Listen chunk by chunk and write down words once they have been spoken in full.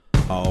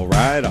All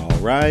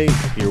right.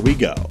 Here we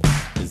go.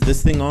 Is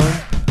this thing on?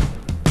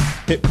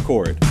 Hit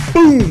record.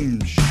 Boom!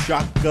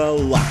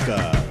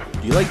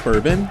 Shakalaka. Do you like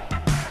bourbon?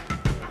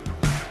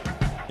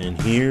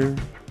 And here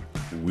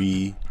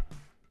we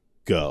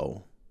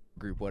go.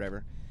 Group,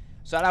 whatever.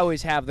 So I'd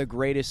always have the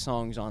greatest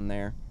songs on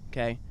there,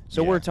 okay?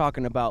 So Yeah. we're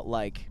talking about,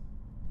 like,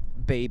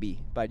 Baby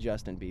by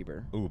Justin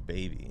Bieber. Ooh,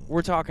 baby.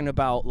 We're talking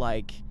about,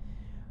 like,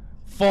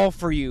 Fall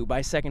For You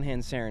by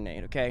Secondhand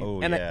Serenade, okay?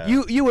 Oh, and yeah.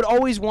 You would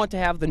always want to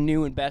have the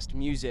new and best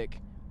music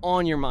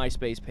on your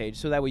MySpace page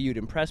so that way you'd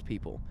impress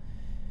people.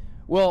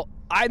 Well,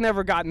 I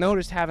never got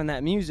noticed having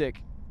that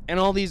music, and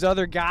all these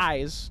other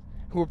guys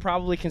who were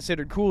probably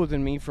considered cooler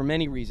than me for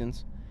many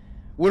reasons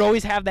would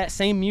always have that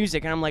same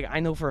music, and I'm like, I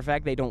know for a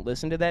fact they don't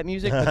listen to that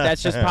music, but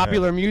that's just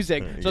popular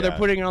music, so they're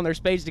putting it on their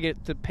page to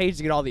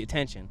get all the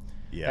attention.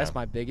 Yeah. That's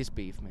my biggest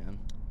beef, man.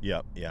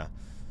 Yep, yeah.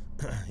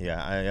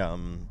 Yeah,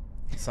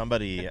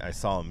 I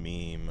saw a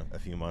meme a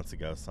few months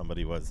ago.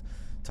 Somebody was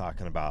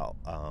talking about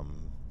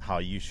how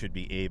you should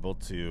be able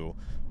to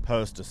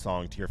post a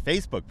song to your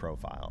Facebook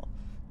profile,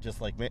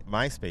 just like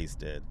MySpace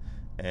did.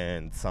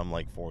 And some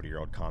like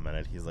 40-year-old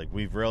commented, he's like,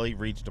 we've really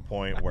reached a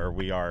point where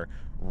we are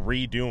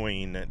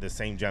redoing the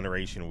same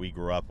generation we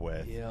grew up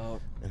with. Yeah.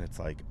 And it's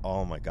like,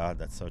 oh my God,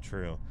 that's so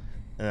true.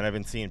 And then I've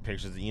been seeing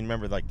pictures. You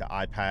remember like the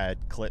iPad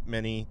Clip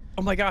Mini?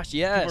 Oh my gosh,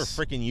 yes. People are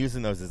freaking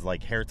using those as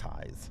like hair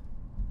ties.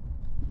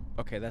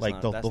 Okay, that's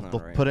Like not they'll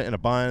right. put it in a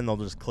bun, they'll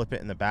just clip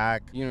it in the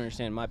back. You don't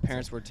understand. My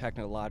parents were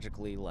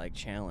technologically like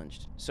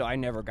challenged, so I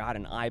never got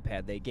an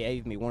iPad. They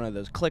gave me one of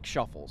those click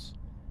shuffles.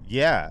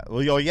 Yeah,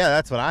 well, yeah,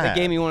 that's what I had.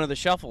 They gave me one of the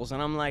shuffles,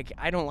 and I'm like,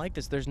 I don't like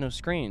this. There's no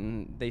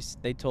screen.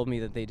 They told me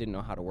that they didn't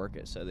know how to work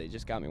it, so they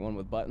just got me one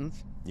with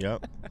buttons.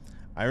 Yep.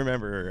 I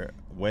remember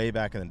way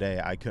back in the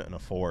day, I couldn't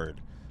afford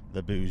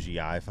the bougie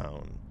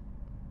iPhone,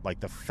 like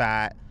the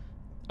fat,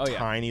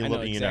 tiny little,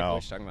 what you're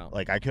talking about.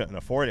 like I couldn't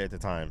afford it at the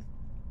time.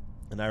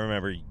 And I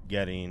remember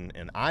getting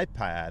an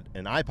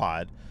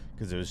iPod,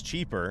 because it was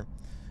cheaper,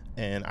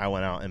 and I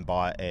went out and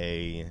bought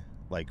a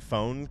like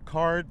phone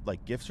card,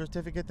 like gift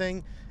certificate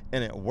thing,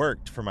 and it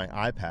worked for my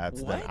iPad.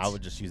 So then I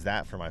would just use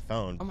that for my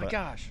phone. Oh my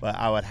gosh! But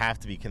I would have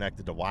to be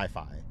connected to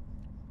Wi-Fi.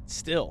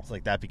 Still, it's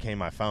like that became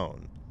my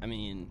phone. I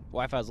mean,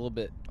 Wi-Fi is a little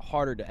bit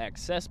harder to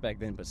access back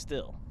then, but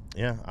still.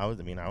 Yeah, I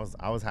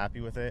was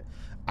happy with it.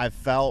 I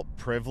felt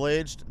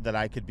privileged that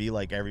I could be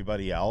like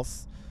everybody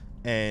else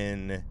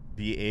and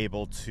be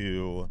able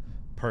to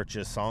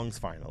purchase songs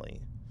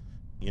finally.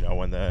 You know,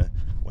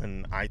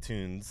 when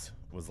iTunes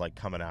was like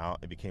coming out,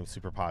 it became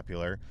super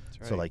popular.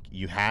 That's right. So like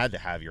you had to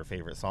have your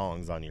favorite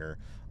songs on your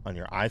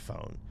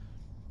iPhone.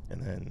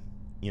 And then,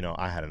 you know,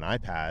 I had an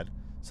iPad,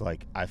 so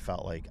like I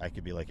felt like I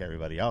could be like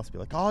everybody else, be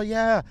like, "Oh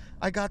yeah,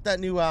 I got that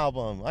new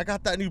album. I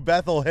got that new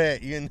Bethel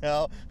hit," you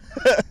know?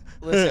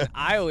 Listen,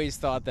 I always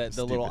thought that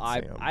the little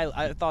Sam.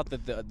 I thought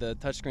that the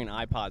touchscreen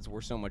iPods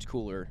were so much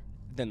cooler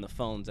than the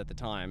phones at the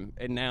time,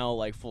 and now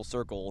like full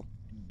circle,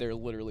 they're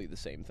literally the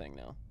same thing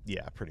now.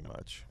 Yeah, pretty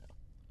much.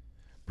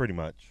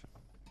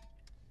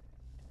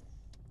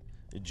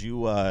 Did you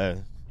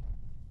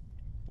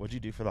what'd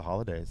you do for the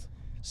holidays?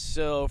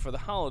 So for the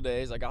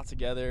holidays, I got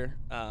together.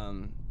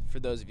 For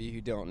those of you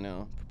who don't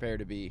know, prepare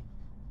to be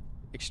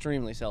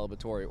extremely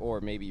celebratory or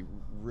maybe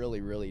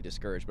really, really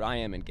discouraged. But I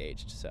am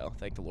engaged, so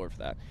thank the Lord for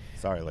that.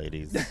 Sorry,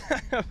 ladies.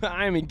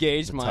 I am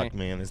engaged. The tuck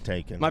man is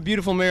taken. My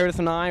beautiful Meredith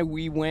and I,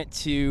 we went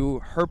to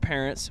her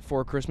parents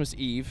for Christmas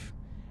Eve,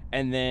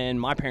 and then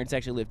my parents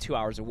actually live 2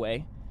 hours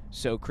away.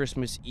 So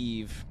Christmas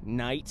Eve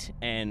night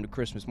and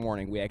Christmas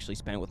morning, we actually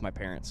spent with my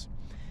parents.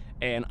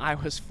 And I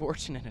was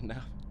fortunate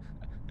enough.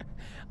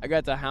 I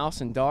got to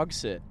house and dog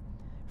sit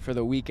for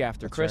the week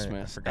after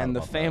Christmas. Right. And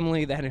the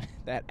family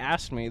that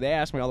asked me, they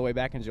asked me all the way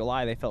back in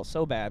July. They felt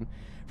so bad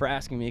for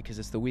asking me because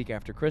it's the week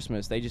after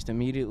Christmas. They just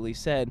immediately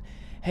said,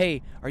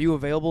 "Hey, are you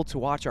available to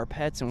watch our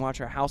pets and watch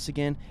our house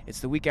again?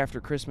 It's the week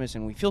after Christmas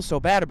and we feel so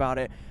bad about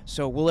it,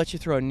 so we'll let you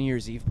throw a New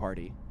Year's Eve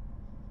party."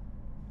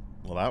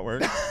 Well, that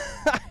worked.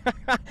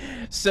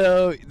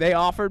 So they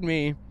offered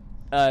me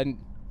an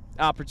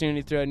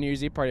opportunity to throw a New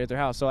Year's Eve party at their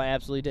house, so I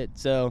absolutely did.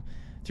 So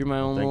threw my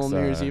own little New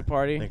Year's Eve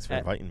party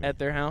at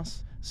their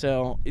house.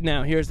 So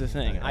now here's the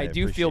thing. I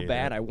do feel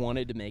bad. I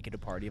wanted to make it a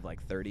party of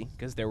like 30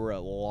 because there were a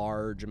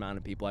large amount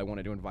of people I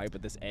wanted to invite,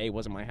 but this A,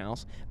 wasn't my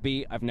house.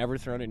 B, I've never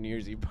thrown a New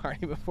Year's Eve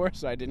party before,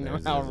 so I didn't know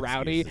how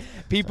rowdy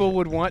people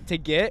would want to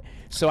get.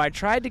 So I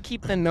tried to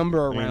keep the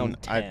number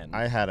around 10.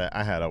 I had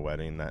a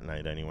wedding that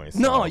night anyway. So.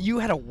 No, you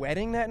had a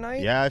wedding that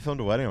night? Yeah, I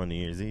filmed a wedding on New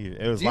Year's Eve.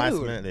 It was last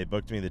minute. They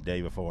booked me the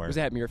day before. Was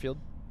that at Muirfield?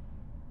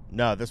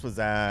 No, this was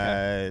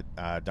at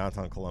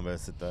downtown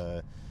Columbus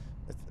at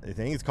I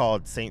think it's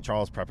called St.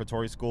 Charles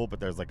Preparatory School, but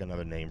there's like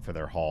another name for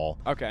their hall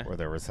where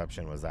their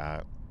reception was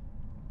at.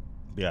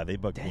 But yeah, they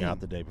booked me out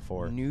the day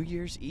before. New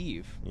Year's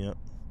Eve. Yep.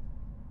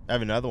 I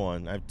have another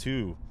one. I have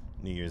 2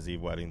 New Year's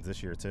Eve weddings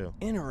this year, too.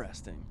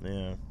 Interesting.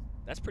 Yeah.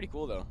 That's pretty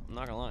cool, though. I'm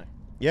not going to lie.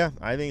 Yeah,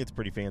 I think it's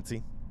pretty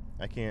fancy.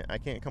 I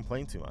can't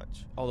complain too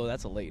much. Although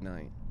that's a late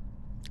night.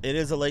 It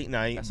is a late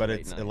night, but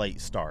it's a late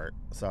start.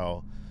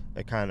 So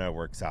it kind of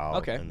works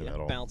out in the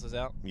middle. Balances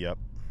out. Yep.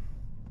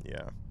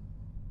 Yeah.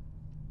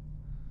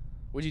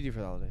 What'd you do for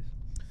the holidays?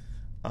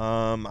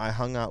 I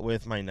hung out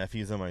with my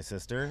nephews and my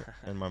sister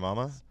and my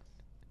mama.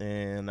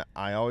 And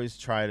I always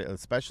try to,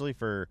 especially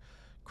for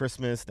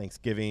Christmas,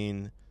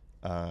 Thanksgiving,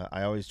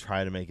 I always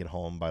try to make it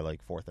home by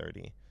like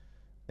 4:30.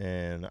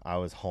 And I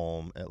was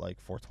home at like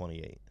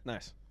 4:28.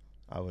 Nice.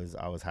 I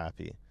was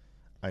happy.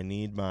 I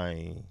need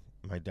my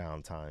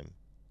downtime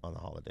on the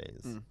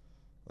holidays.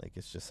 Like,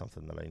 it's just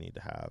something that I need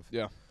to have.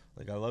 Yeah.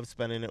 Like, I love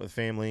spending it with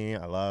family.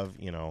 I love,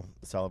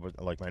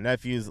 celebrate. Like, my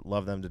nephews,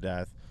 love them to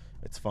death.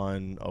 It's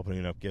fun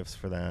opening up gifts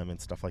for them and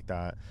stuff like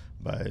that.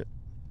 But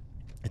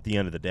at the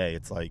end of the day,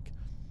 it's like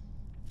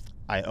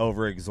I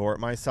overexhort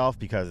myself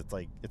because it's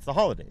like it's the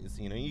holidays.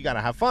 You got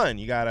to have fun.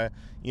 You got to,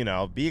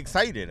 be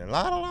excited and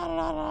la la la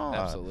la la.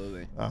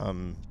 Absolutely.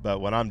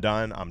 But when I'm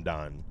done, I'm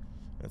done.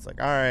 It's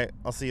like, all right,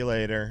 I'll see you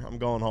later. I'm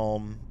going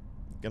home.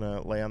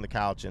 Gonna lay on the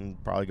couch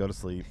and probably go to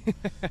sleep.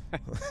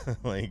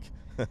 Like,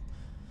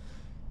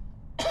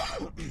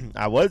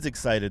 I was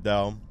excited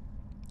though.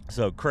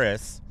 So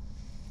Chris,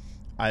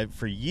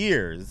 for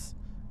years,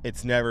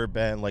 it's never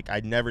been like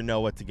I'd never know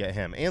what to get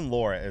him, and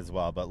Laura as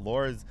well. But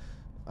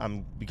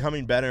I'm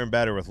becoming better and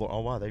better with Laura.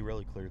 Oh wow, they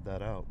really cleared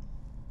that out.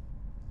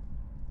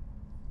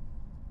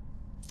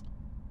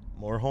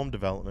 More home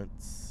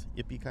developments.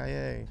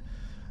 Yippee-ki-yay.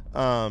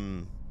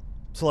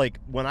 So like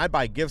when I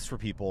buy gifts for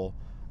people,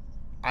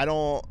 I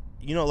don't,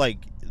 like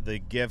the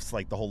gifts,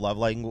 like the whole love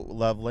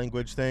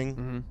language thing.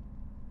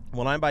 Mm-hmm.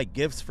 When I buy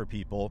gifts for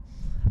people,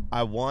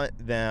 I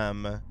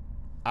would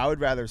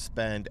rather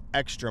spend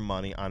extra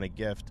money on a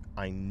gift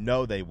I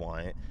know they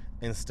want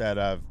instead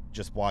of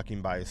just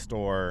walking by a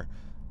store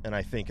and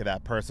I think of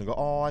that person, go,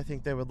 oh, I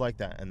think they would like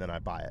that, and then I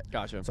buy it.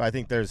 Gotcha. So I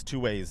think there's two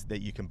ways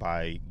that you can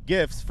buy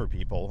gifts for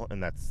people,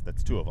 and that's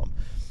two of them.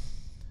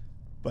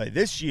 But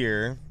this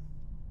year,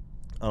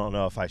 I don't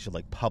know if I should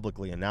like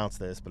publicly announce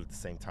this, but at the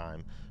same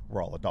time,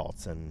 we're all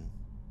adults, and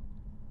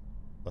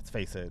let's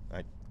face it,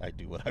 I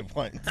do what I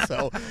want.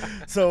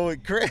 So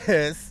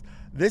Chris,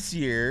 this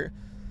year,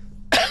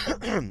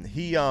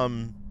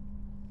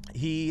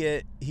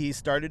 he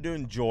started to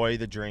enjoy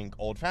the drink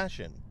Old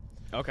Fashioned.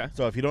 Okay.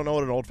 So if you don't know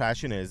what an Old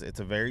Fashioned is,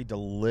 it's a very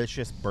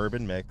delicious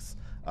bourbon mix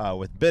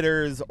with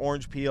bitters,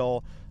 orange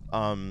peel,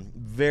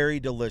 very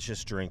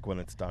delicious drink when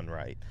it's done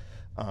right.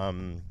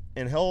 And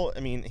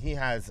he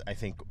has, I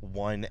think,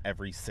 one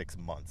every 6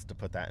 months, to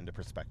put that into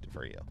perspective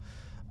for you.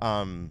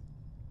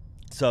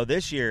 So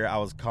this year I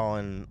was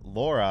calling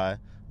Laura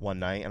one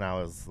night and I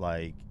was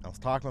like,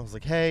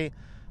 hey,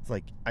 it's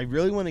like, I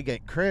really want to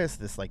get Chris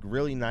this like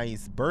really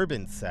nice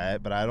bourbon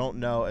set, but I don't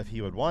know if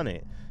he would want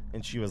it.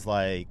 And she was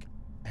like,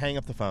 hang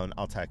up the phone,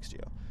 I'll text you.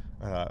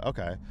 I thought,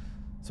 okay.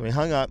 So we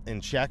hung up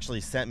and she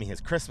actually sent me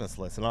his Christmas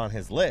list, and on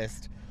his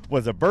list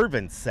was a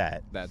bourbon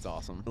set. That's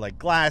awesome. Like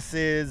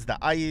glasses, the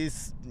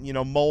ice,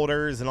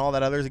 molders and all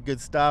that other good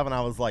stuff. And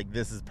I was like,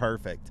 this is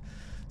perfect.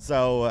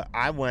 So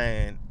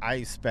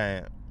I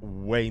spent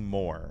way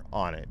more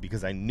on it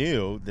because I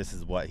knew this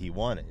is what he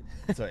wanted.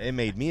 So it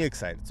made me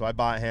excited. So I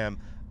bought him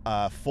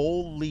a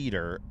full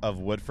liter of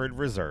Woodford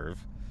Reserve.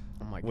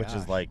 Oh my gosh. Which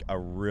is like a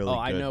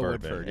really good know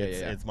bourbon. Woodford.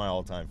 It's my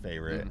all-time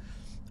favorite.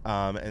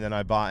 And then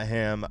I bought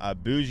him a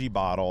bougie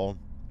bottle.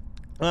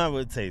 I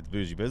would say it's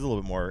bougie, but it's a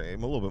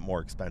little bit more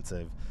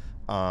expensive.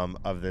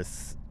 Of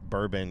this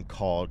bourbon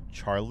called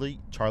Charlie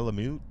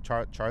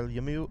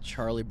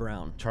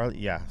Brown.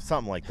 Yeah,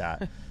 something like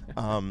that.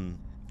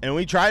 And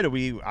we tried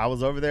it. I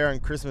was over there on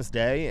Christmas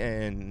Day,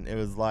 and it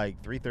was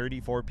like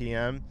 3:30, 4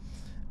 p.m.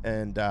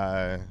 And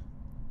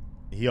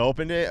he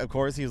opened it. Of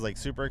course, he was like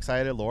super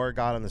excited. Laura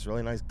got him this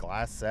really nice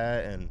glass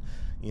set, and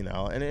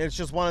and it's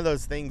just one of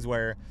those things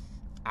where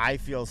I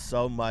feel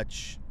so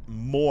much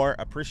more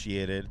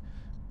appreciated.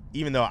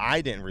 Even though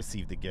I didn't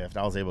receive the gift,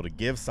 I was able to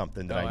give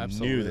something that I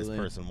knew this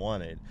person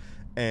wanted.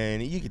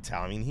 And you could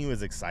tell, he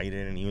was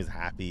excited and he was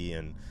happy,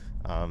 and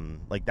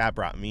like that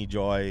brought me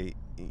joy,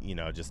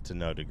 just to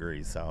no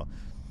degree. So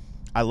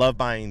I love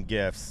buying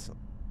gifts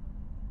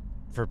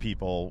for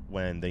people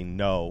when they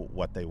know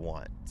what they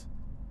want.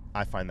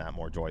 I find that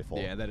more joyful.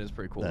 Yeah, that is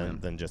pretty cool,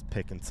 than just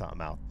picking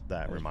something out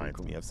that reminds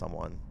me of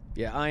someone.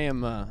 Yeah,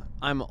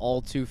 I'm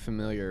all too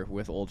familiar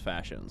with Old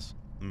Fashions.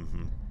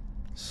 Mm-hmm.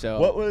 So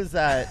what was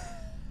that?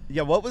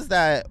 Yeah, what was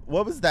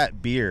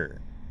that beer?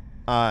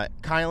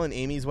 Kyle and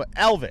Amy's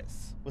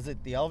Elvis. Was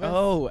it the Elvis?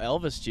 Oh,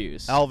 Elvis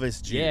juice.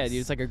 Elvis juice. Yeah, dude,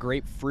 it's like a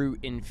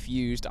grapefruit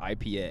infused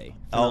IPA.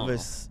 Phenomenal.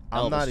 Elvis.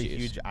 I'm not a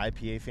huge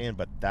IPA fan,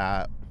 but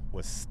that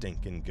was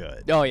stinking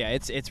good. Oh yeah,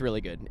 it's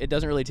really good. It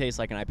doesn't really taste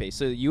like an IPA.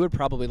 So you would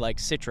probably like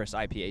citrus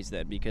IPAs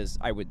then, because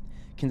I would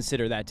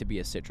consider that to be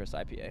a citrus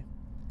IPA.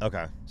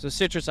 Okay. So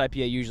citrus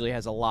IPA usually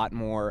has a lot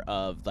more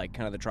of like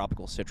kind of the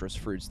tropical citrus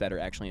fruits that are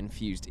actually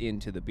infused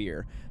into the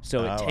beer.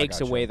 So it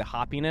takes away the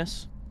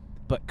hoppiness,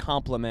 but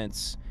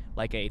complements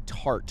like a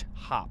tart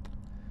hop.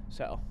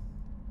 So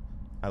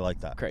I like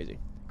that. Crazy.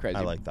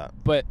 I like that.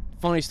 But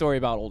funny story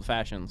about Old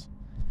Fashions.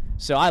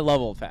 So I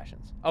love Old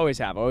Fashions. Always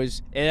have.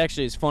 It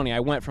actually is funny.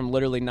 I went from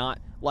literally not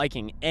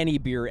liking any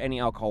beer, any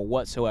alcohol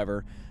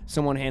whatsoever,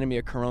 someone handed me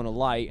a Corona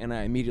Light, and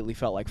I immediately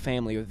felt like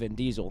family with Vin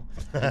Diesel.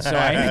 And so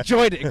I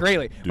enjoyed it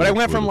greatly. But I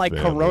went from like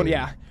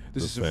Corona,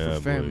 this is for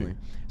family.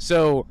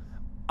 So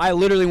I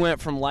literally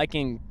went from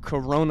liking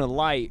Corona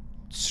Light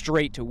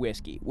straight to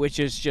whiskey, which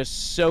is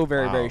just so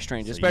very, very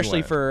strange, so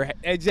especially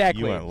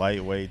exactly. You went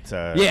lightweight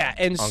to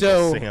and Uncle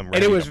so Sam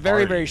and it was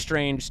very, party. very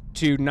strange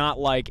to not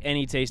like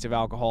any taste of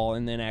alcohol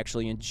and then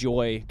actually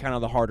enjoy kind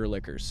of the harder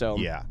liquors. So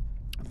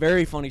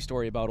very funny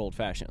story about old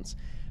fashions.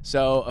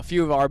 So a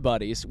few of our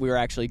buddies, we were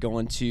actually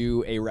going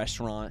to a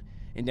restaurant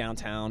in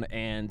downtown,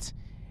 and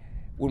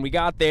when we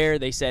got there,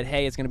 they said,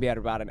 hey, it's going to be at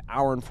about an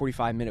hour and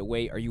 45-minute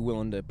wait. Are you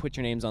willing to put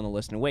your names on the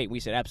list and wait? We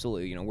said,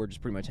 absolutely. You know, we're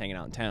just pretty much hanging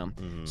out in town.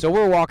 Mm-hmm. So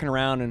we're walking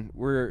around, and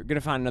we're going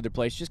to find another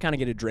place, just kind of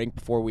get a drink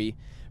before we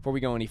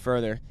go any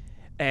further.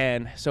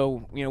 And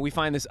so, you know, we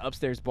find this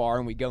upstairs bar,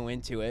 and we go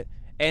into it.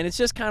 And it's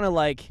just kind of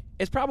like,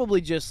 it's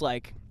probably just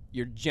like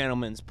your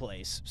gentleman's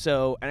place.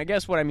 So, and I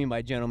guess what I mean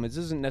by gentleman's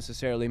doesn't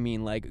necessarily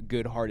mean like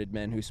good-hearted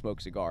men who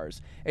smoke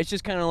cigars. It's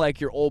just kind of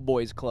like your old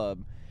boys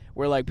club,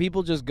 where like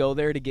people just go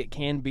there to get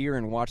canned beer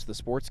and watch the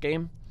sports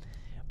game.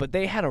 But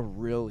they had a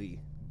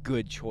really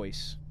good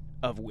choice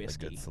of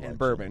whiskey and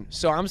bourbon.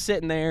 So I'm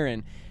sitting there,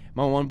 and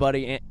my one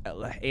buddy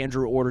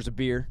Andrew orders a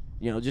beer.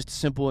 You know, just a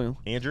simple.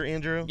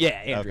 Andrew. Yeah,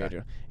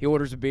 Andrew. He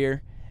orders a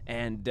beer,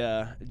 and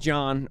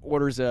John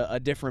orders a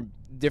different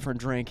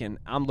drink. And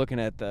I'm looking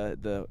at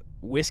the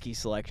whiskey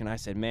selection. I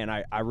said, man,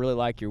 I really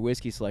like your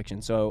whiskey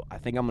selection, so I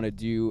think I'm gonna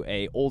do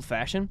a old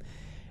fashioned.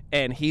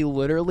 And he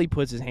literally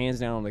puts his hands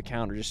down on the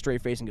counter, just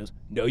straight face, and goes,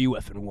 no, you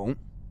effing won't.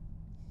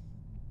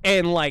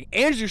 And, like,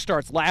 Andrew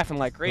starts laughing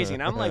like crazy.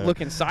 And I'm, like,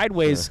 looking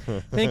sideways,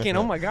 thinking,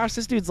 oh, my gosh,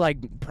 this dude's, like,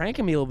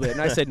 pranking me a little bit.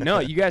 And I said, no,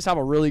 you guys have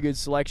a really good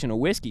selection of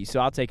whiskey, so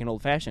I'll take an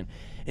old-fashioned.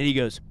 And he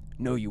goes,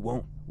 no, you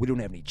won't. We don't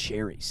have any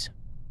cherries.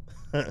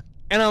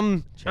 And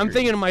I'm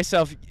thinking to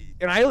myself,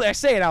 and I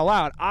say it out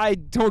loud, I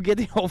don't get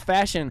the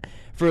old-fashioned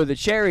for the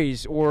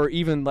cherries or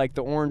even like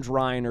the orange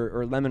rind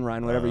or lemon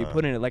rind, whatever you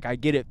put in it. Like, I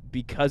get it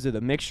because of the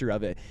mixture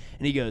of it.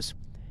 And he goes,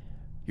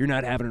 you're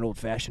not having an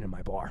old-fashioned in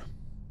my bar.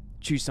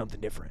 Choose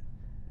something different.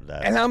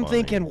 And I'm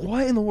thinking,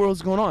 what in the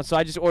world's going on? So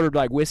I just ordered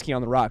like whiskey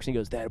on the rocks, and he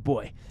goes, that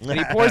boy. And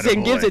he pours it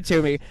and gives it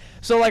to me.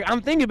 So like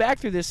I'm thinking back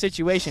through this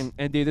situation,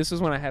 and dude, this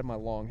was when I had my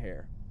long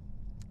hair.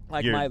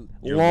 Like your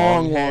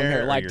long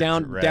hair, like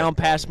down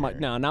past my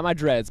not my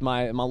dreads,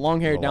 my long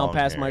hair down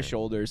past my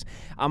shoulders.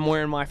 I'm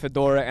wearing my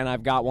fedora, and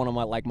I've got one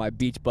of my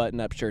beach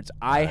button-up shirts.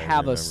 I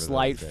have a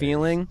slight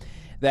feeling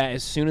that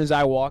as soon as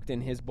I walked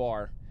in his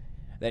bar,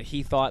 that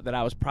he thought that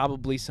I was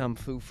probably some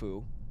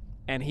foo-foo,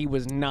 and he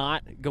was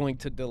not going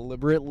to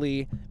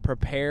deliberately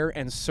prepare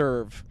and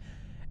serve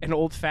an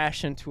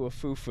old-fashioned to a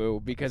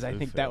foo-foo, because I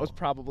think that was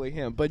probably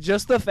him. But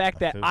just the fact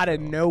that out of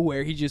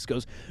nowhere he just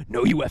goes,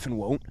 no, you effing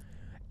won't.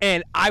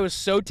 And I was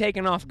so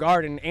taken off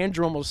guard, and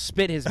Andrew almost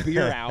spit his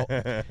beer out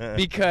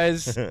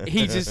because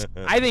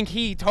I think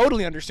he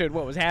totally understood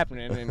what was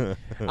happening. And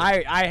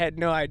I had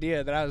no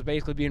idea that I was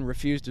basically being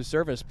refused to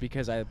service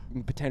because I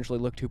potentially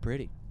looked too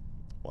pretty.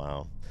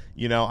 Wow.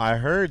 You know, I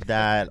heard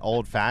that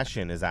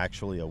old-fashioned is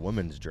actually a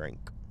woman's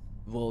drink.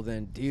 Well,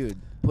 then, dude,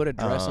 put a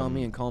dress on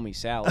me and call me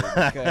Sally,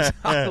 because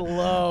I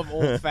love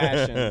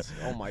old-fashions.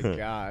 Oh, my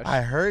gosh.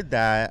 I heard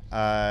that.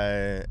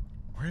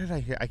 Where did I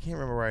hear? I can't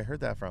remember where I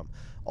heard that from.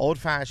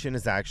 Old-fashioned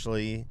is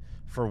actually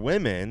for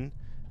women,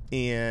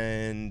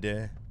 and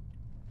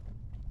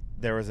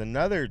there was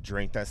another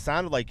drink that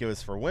sounded like it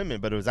was for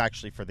women, but it was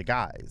actually for the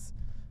guys.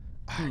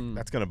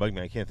 That's going to bug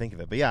me. I can't think of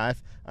it. But yeah,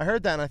 I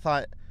heard that, and I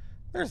thought,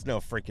 there's no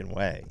freaking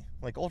way.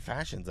 Like,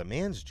 old-fashioned's a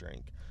man's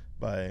drink.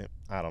 But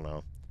I don't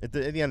know. At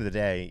the end of the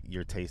day,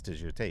 your taste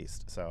is your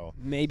taste. So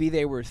maybe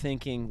they were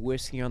thinking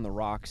whiskey on the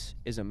rocks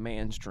is a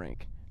man's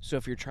drink. So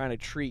if you're trying to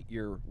treat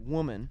your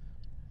woman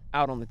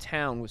out on the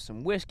town with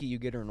some whiskey, you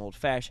get her an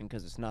old-fashioned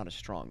because it's not as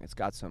strong. It's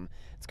got some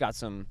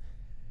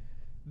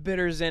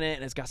bitters in it,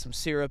 and it's got some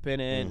syrup in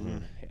it. Mm-hmm.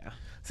 And, yeah.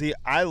 See,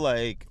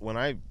 I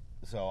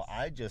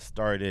just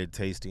started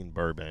tasting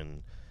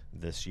bourbon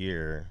this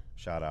year.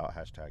 Shout out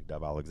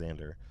 #Dub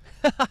Alexander,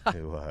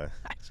 who I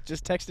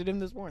just texted him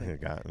this morning. Who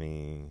got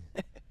me?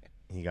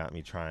 He got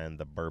me trying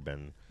the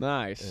bourbon.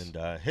 Nice. And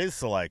his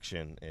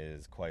selection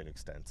is quite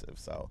extensive.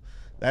 So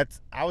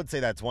I would say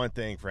that's one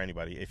thing for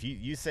anybody. If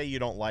you say you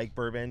don't like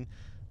bourbon,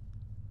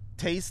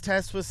 taste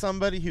test with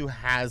somebody who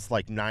has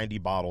like 90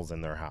 bottles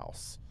in their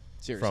house.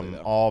 Seriously,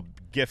 from all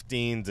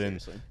giftings,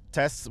 and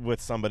tests with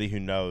somebody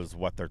who knows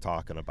what they're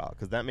talking about,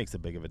 because that makes a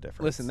big of a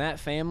difference. Listen, that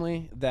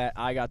family that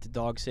I got to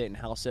dog sit and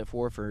house sit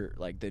for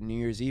like the New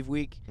Year's Eve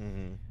week,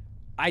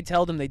 I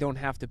tell them they don't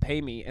have to pay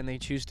me, and they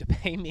choose to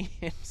pay me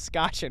in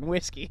scotch and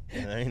whiskey.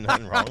 Yeah, there ain't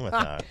nothing wrong with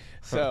that.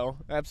 So,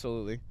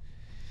 absolutely.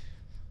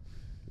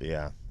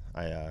 Yeah.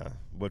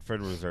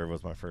 Woodford Reserve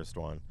was my first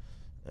one.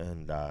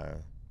 And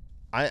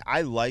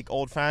I like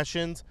old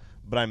fashions,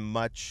 but I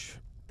much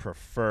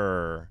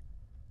prefer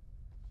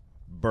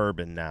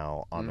bourbon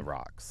now on the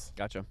rocks.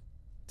 Gotcha.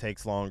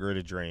 Takes longer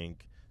to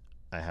drink.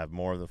 I have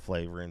more of the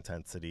flavor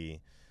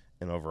intensity,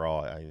 And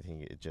overall, I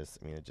think it just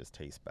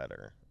tastes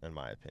better, in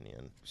my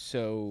opinion.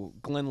 So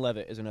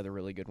Glenlivet is another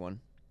really good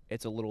one.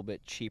 It's a little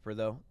bit cheaper,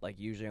 though. Like,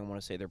 usually I want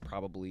to say they're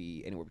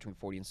probably anywhere between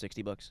 $40 and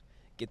 $60.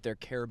 Get their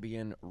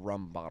Caribbean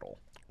rum bottle.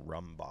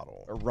 Rum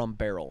bottle. Or rum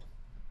barrel.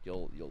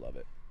 You'll love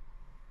it.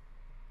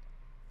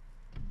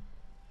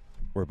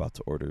 We're about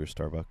to order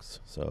Starbucks,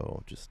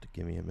 so just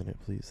give me a minute,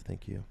 please.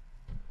 Thank you.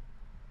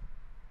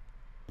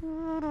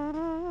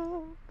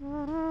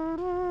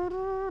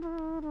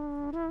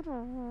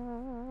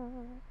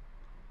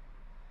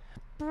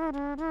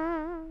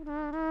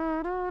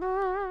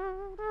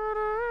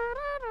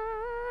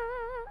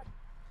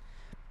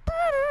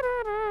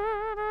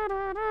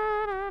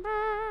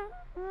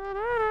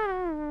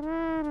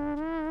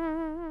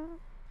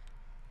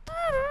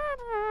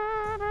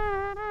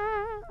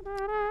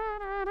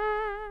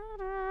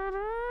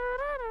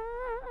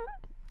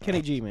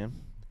 Kenny G, man.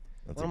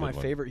 That's one of my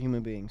favorite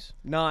human beings.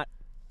 Not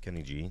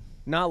Kenny G.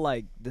 Not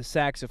like the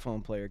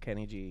saxophone player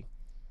Kenny G.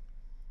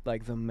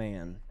 Like the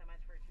man.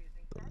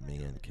 The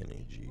man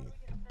Kenny G.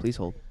 Please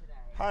hold.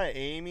 Hi,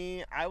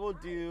 Amy. I will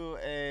do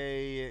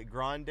a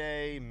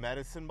grande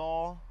medicine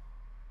ball.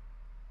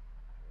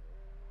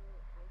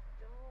 I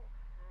don't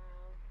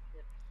have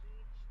the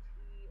peach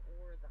tea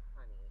or the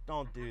honey.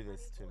 Don't do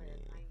this to me.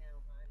 I know,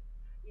 hon.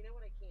 You know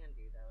what I can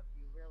do, though, if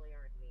you really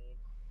are in need?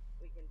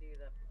 We can do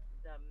the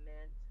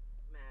mint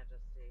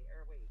majesty,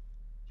 or wait,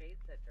 jade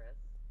citrus,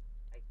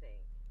 I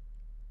think.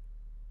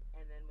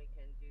 And then we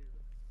can do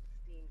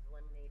steamed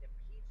lemonade and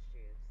peach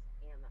juice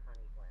and the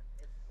honey blend.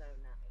 It's so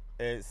nice.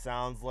 It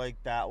sounds like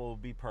that will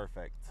be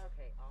perfect.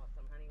 Okay,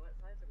 awesome, honey. What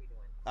size are we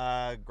doing?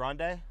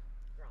 Grande?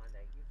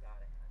 Grande, you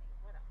got it, honey.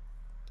 What else?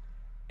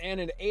 And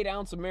an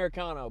 8-ounce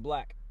Americano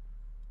black.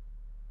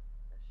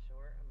 A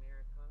short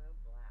Americano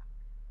black.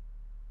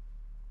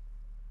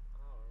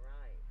 All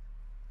right.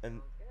 And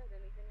sounds good.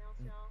 Anything else,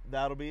 y'all?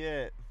 That'll be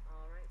it.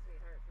 All right,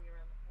 sweetheart. See you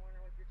around the corner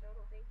with your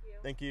total. Thank you.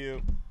 Thank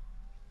you.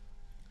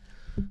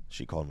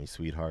 She called me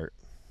sweetheart.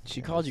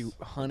 She called you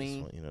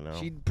honey. You know.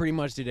 She pretty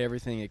much did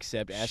everything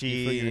except ask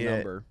you for your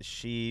number.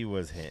 She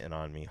was hitting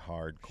on me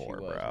hardcore,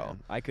 bro.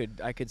 Man.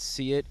 I could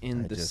see it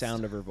in the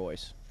sound of her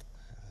voice.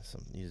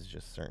 These are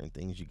just certain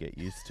things you get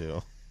used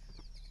to.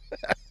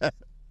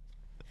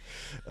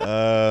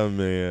 Oh,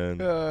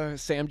 man.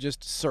 Sam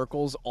just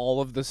circles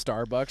all of the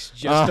Starbucks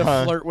just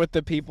to flirt with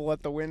the people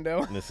at the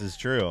window. This is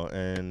true.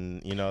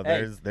 And, you know,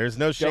 there's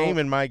no shame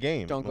in my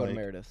game. Don't go to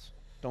Meredith's.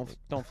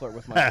 Don't flirt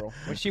with my girl.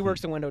 When she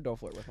works the window, don't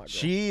flirt with my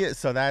girl.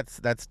 So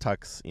that's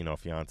Tuck's,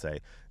 fiance.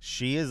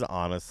 She is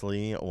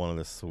honestly one of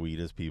the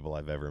sweetest people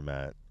I've ever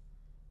met.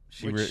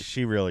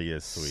 She really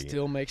is sweet.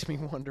 Still makes me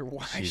wonder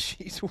why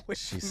she's with me.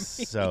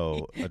 She's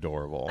so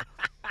adorable.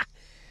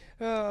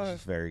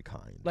 She's very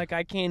kind. Like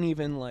I can't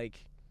even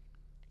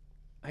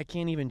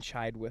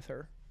chide with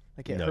her.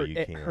 Like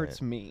it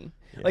hurts me.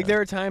 Yeah. Like there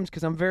are times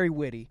because I'm very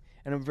witty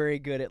and I'm very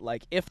good at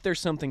if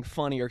there's something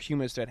funny or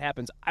humorous that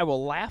happens, I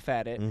will laugh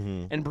at it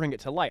and bring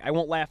it to light. I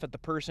won't laugh at the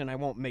person. I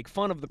won't make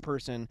fun of the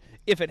person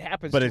if it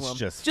happens. But to it's them.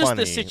 just funny.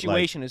 The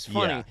situation is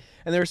funny. Yeah.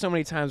 And there are so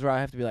many times where I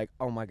have to be like,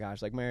 oh my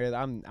gosh, Meredith,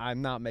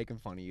 I'm not making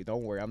fun of you.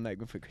 Don't worry, I'm not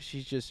making fun because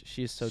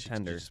she's so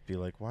tender. Just be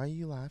like, why are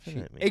you laughing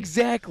at me?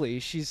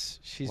 Exactly. She's.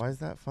 Why is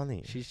that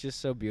funny? She's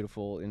just so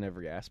beautiful in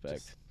every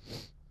aspect.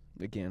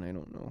 Again, I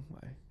don't know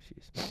why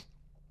she's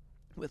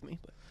with me.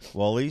 But.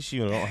 Well, at least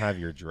you don't have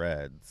your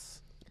dreads.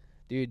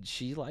 Dude,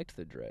 she liked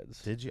the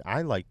dreads. Did you?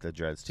 I liked the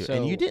dreads, too.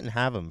 And you didn't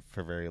have them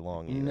for very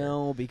long either.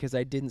 No, because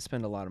I didn't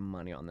spend a lot of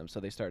money on them, so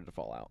they started to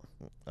fall out.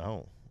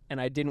 Oh. And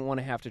I didn't want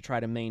to have to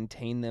try to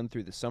maintain them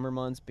through the summer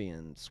months,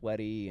 being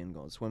sweaty and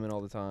going swimming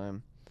all the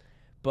time.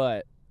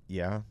 But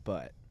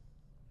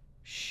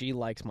she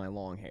likes my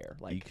long hair.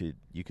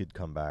 You could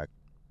come back.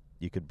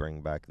 You could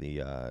bring back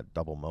the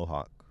double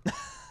mohawk.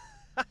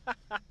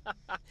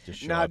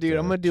 Nah, dude,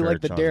 I'm gonna do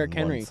like the Derrick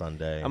Henry.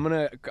 Sunday. I'm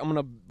gonna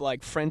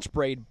French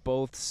braid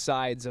both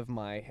sides of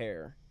my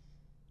hair,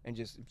 and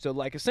just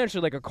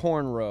essentially like a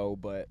cornrow.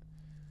 But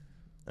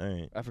all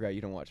right. I forgot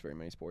you don't watch very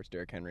many sports.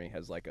 Derrick Henry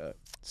has a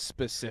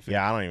specific.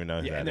 Yeah, I don't even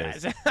know who that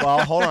is. Well,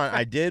 hold on.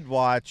 I did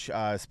watch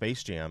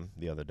Space Jam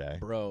the other day.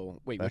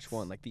 Bro, wait, which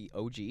one? Like the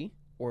OG?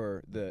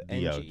 Or the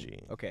NG?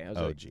 OG. Okay, I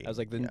was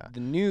like the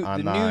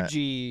new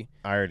G.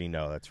 I already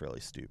know that's really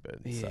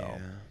stupid. Yeah. So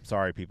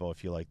sorry, people,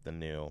 if you like the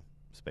new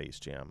Space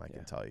Jam. I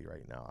can tell you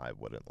right now, I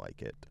wouldn't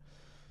like it.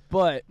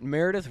 But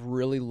Meredith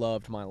really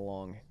loved my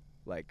long,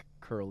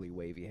 curly,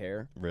 wavy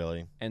hair.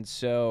 Really? And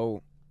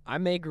so I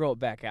may grow it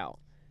back out.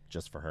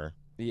 Just for her?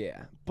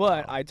 Yeah.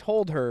 But I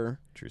told her.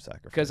 True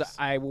sacrifice. Because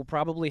I will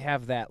probably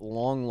have that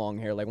long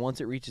hair. Once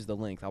it reaches the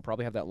length, I'll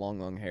probably have that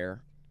long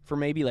hair for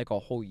maybe a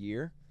whole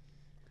year.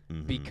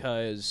 Mm-hmm.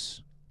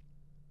 Because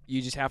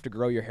you just have to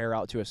grow your hair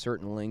out to a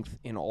certain length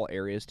in all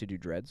areas to do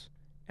dreads.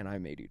 And I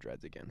may do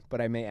dreads again.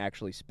 But I may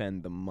actually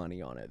spend the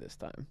money on it this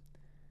time.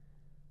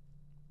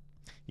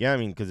 Yeah,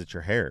 because it's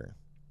your hair.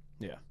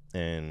 Yeah.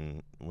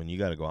 And when you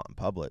got to go out in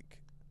public.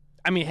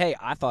 Hey,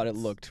 I thought it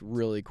looked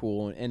really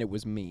cool, and it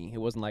was me. It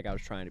wasn't like I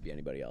was trying to be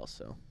anybody else.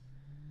 So.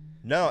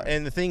 No,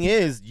 and the thing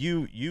is,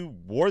 you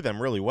wore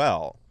them really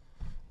well.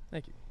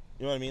 Thank you.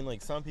 You know what I mean?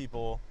 Like some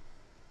people.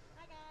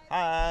 Hi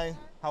guys. Hi.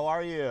 How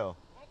are you?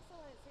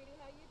 Excellent, sweetie.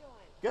 How you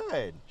doing?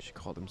 Good. She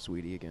called him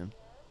sweetie again.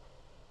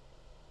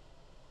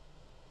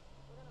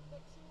 We're gonna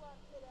fix you up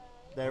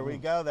today. There we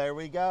go. There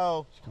we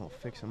go. She's gonna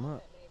fix him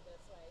up.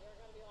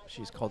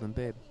 She's called him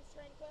babe.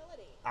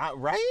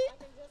 Right?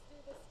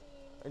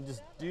 And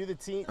just do the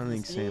team. I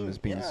think Sam is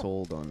being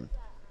sold on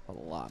a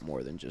lot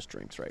more than just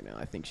drinks right now.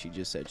 I think she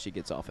just said she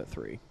gets off at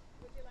 3.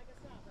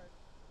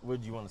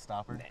 Would you want to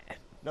stop her? Nah.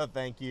 No,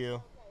 thank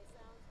you.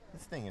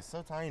 This thing is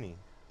so tiny.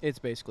 It's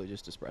basically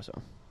just espresso.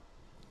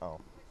 Oh.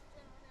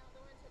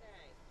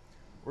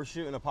 We're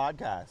shooting a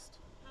podcast.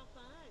 How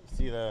fun.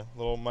 See the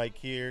little mic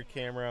here,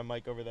 camera,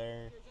 mic over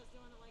there. You're just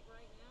doing it like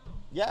right now.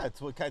 Yeah,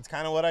 it's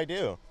kind of what I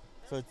do.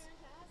 So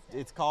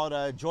it's called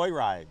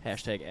Joyride.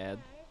 Hashtag ad.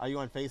 Are you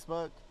on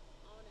Facebook?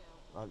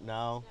 Oh no.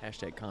 No.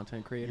 Hashtag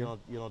content creator.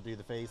 You don't do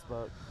the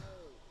Facebook.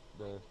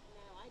 No, I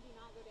do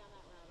not go down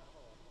that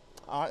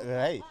rabbit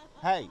hole.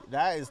 Hey,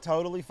 that is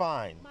totally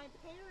fine. My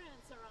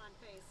parents are on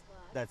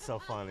Facebook. That's so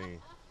funny. And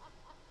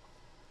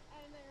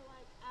they're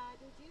like,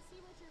 did you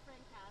see what your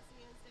friend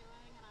Cassie is doing?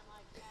 And I'm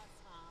like, yes,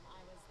 Mom, I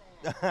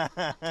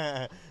was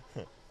there.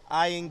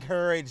 I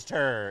encouraged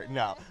her.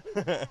 No. I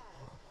actually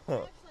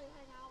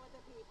hang out with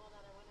the people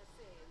that I want to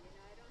see. You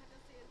know, I don't have to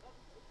see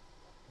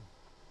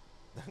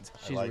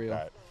it. She's I like real.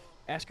 that.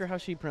 Ask her how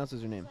she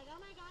pronounces her name. It's like, oh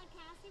my God,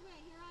 Cassie went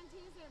here on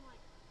Tuesday. I'm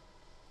like,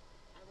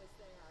 I was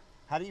there.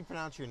 How do you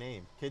pronounce your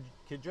name? Kidrin?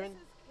 This is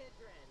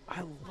Kidrin.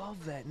 I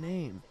love that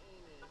name.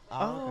 Amy.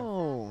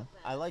 Oh.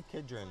 I like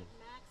Kidrin. Like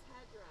Max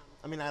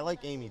Headroom. I mean, I like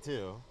Amy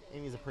too.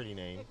 Amy's a pretty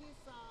name. If you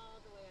saw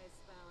the way I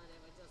spell it,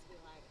 it would just be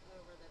like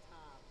over the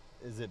top.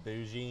 Is it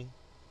bougie?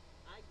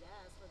 I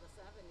guess for the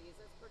 70s,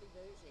 it's pretty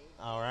bougie.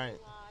 All right.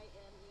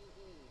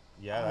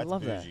 B-Y-M-E-E. Yeah, I that's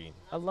love bougie.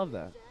 I love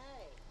that.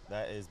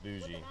 That is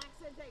With bougie. an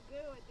accent at goo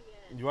at the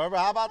end. You ever?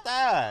 How about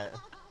that?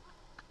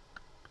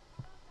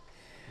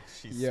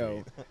 She's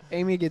Yo, sweet.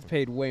 Amy gets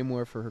paid way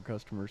more for her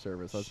customer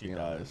service. Let's She be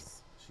does.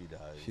 honest. She does.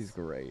 She's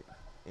great.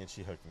 And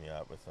she hooked me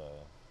up with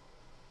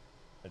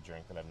a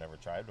drink that I've never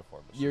tried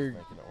before. But You're she's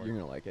making it work. you're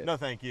gonna like it. No,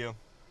 thank you.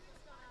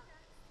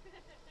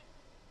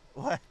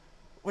 What?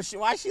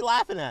 Why is she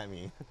laughing at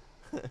me?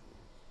 What's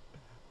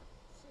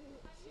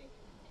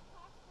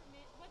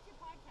your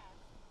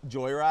podcast?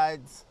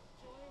 Joyrides?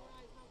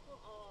 Joyride, how cool.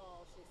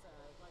 Oh, she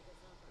says. Like it's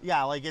not for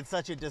Yeah, like it's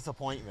such a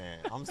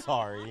disappointment. I'm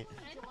sorry. Joyride.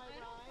 I don't know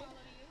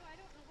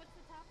what's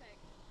the topic.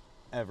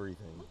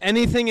 Everything.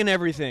 Anything and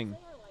everything,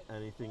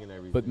 Anything and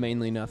everything. but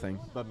mainly nothing.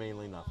 But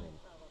mainly nothing.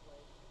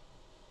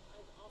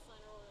 I'll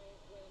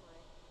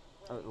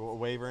sign her away.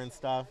 Waiver and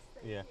stuff?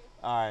 Yeah.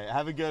 All right.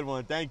 Have a good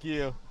one. Thank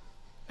you.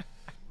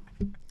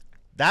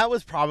 That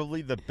was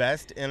probably the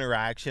best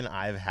interaction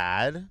I've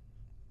had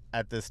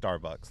at this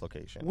Starbucks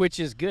location. Which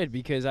is good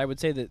because I would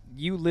say that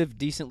you live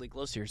decently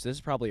close here, so this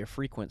is probably a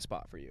frequent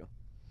spot for you.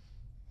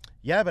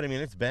 Yeah, but I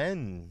mean, it's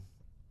been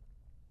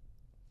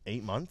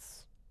 8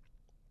 months.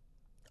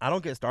 I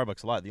don't get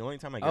Starbucks a lot. The only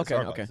time I get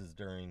Starbucks is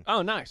during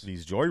nice.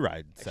 these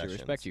Joyride I sessions.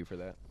 respect you for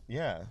that.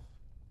 Yeah.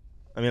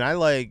 I mean, I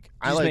like.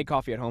 You just make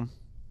coffee at home.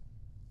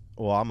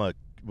 Well, I'm a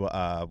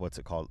what's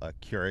it called? A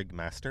Keurig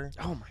master.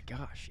 Oh my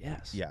gosh,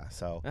 yes. Yeah.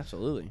 So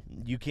Absolutely.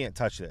 you can't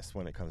touch this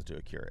when it comes to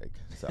a Keurig.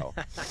 So,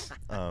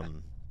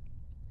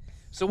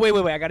 So wait.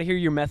 I got to hear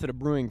your method of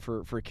brewing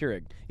for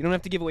Keurig. You don't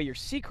have to give away your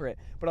secret,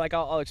 but like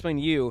I'll explain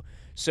to you.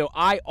 So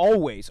I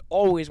always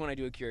when I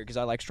do a Keurig, because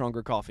I like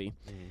stronger coffee,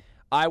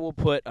 I will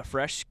put a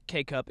fresh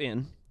K-cup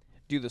in,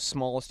 do the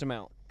smallest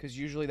amount, because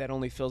usually that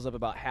only fills up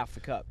about half the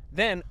cup.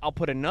 Then I'll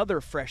put another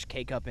fresh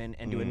K-cup in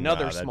and do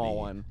another small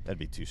one. That'd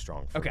be too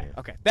strong for me.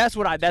 Okay. That's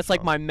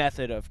like my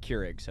method of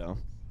Keurig. So.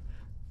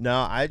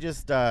 No, I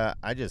just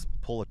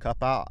pull a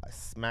cup out, I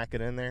smack it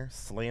in there,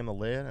 slam the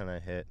lid, and I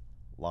hit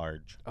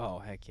large. Oh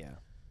heck yeah.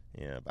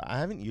 Yeah, but I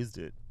haven't used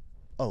it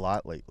a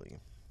lot lately.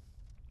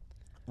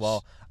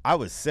 Well, I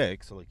was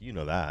sick, so like you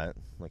know that.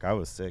 Like I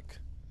was sick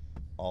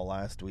all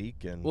last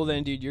week, and well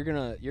then, dude, you're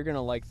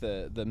gonna like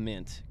the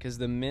mint, because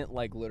the mint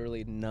like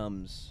literally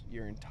numbs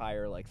your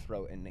entire like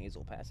throat and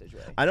nasal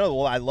passageway. I know.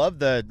 Well, I love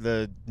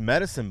the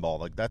medicine ball.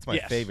 Like that's my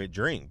favorite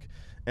drink.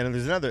 And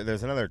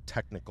there's another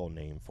technical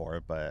name for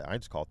it, but I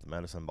just call it the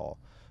medicine ball.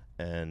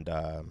 And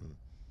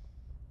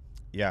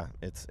yeah,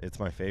 it's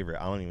my favorite.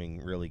 I don't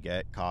even really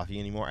get coffee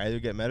anymore. I either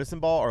get medicine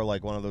ball or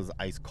like one of those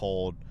ice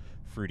cold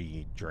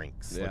fruity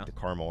drinks, like the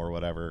caramel or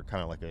whatever,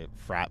 kind of like a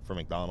frap from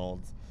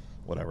McDonald's,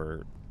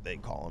 whatever they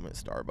call them at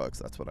Starbucks.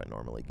 That's what I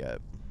normally get.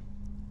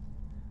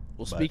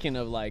 Well, speaking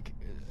of like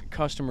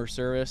customer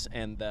service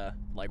and the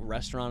like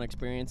restaurant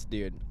experience,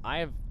 dude, I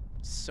have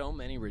so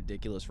many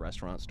ridiculous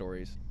restaurant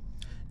stories.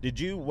 Did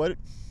you what?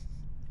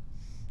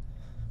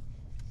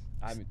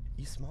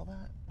 You smell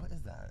that? What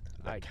is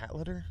that? Cat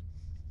litter?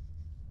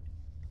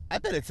 I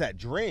bet it's that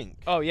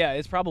drink. Oh yeah,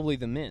 it's probably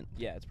the mint.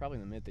 Yeah, it's probably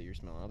the mint that you're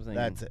smelling. I was thinking.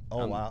 That's it.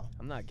 Oh wow.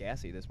 I'm not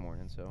gassy this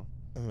morning, so.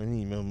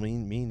 Me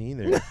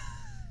neither.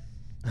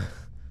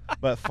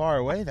 But far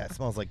away, that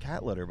smells like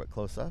cat litter. But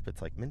close up,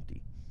 it's like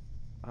minty.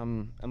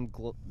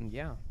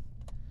 Yeah.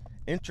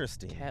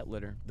 Interesting. Cat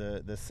litter.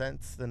 The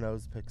scents the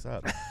nose picks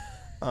up.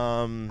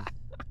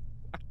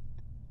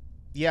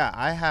 Yeah,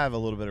 I have a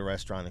little bit of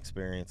restaurant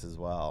experience as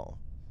well.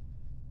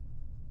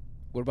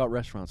 What about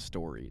restaurant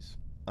stories?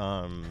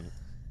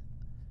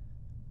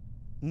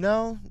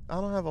 No, I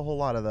don't have a whole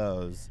lot of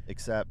those,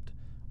 except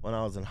when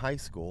I was in high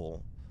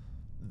school,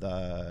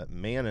 the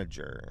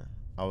manager,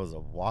 I was a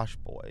wash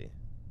boy.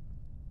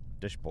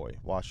 I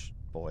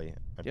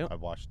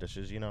wash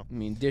dishes, you know? I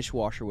mean,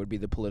 dishwasher would be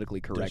the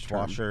politically correct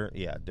dishwasher, term.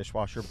 Yeah,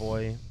 dishwasher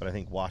boy, but I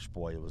think wash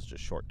boy was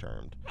just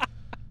short-termed.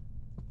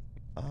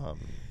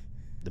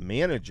 The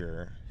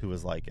manager, who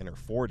was like in her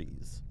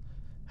 40s,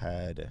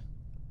 had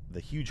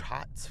the huge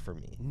hots for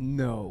me.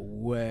 No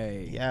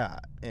way. Yeah.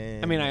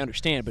 And I mean, I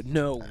understand, but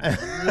no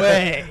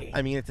way.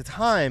 I mean, at the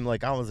time,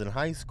 like, I was in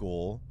high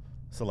school,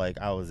 so like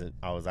I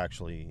was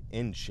actually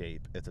in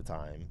shape at the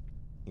time,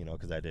 you know,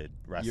 because I did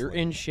wrestling. You're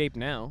in shape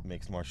now.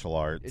 Mixed martial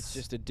arts. It's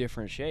just a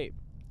different shape.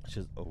 It's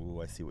just,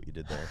 I see what you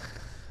did there.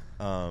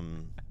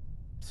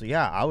 So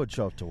yeah, I would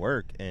show up to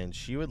work, and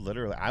she would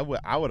literally, I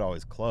would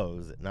always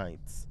close at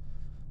nights,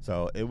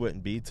 so it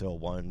wouldn't be till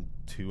 1,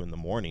 2 in the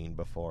morning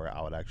before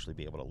I would actually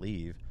be able to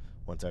leave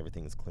once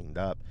everything's cleaned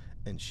up,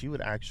 and she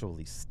would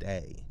actually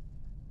stay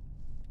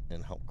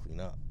and help clean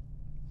up.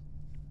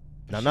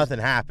 Now, nothing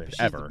happened,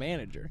 ever. She's the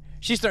manager.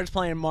 She starts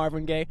playing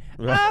Marvin Gaye.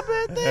 I've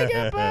been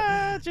thinking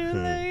about you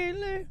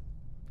lately.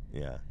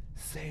 Yeah.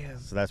 Sam.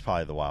 So that's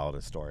probably the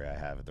wildest story I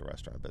have at the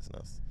restaurant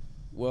business.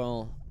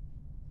 Well,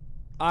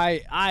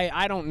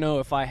 I don't know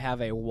if I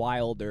have a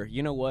wilder.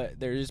 You know what?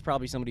 There is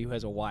probably somebody who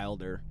has a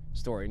wilder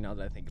story now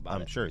that I think about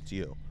it. I'm sure it's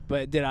you.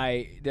 But did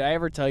I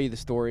ever tell you the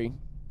story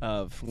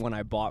of when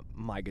I bought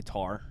my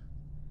guitar?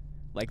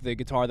 Like the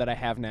guitar that I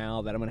have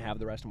now that I'm going to have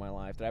the rest of my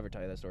life. Did I ever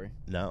tell you that story?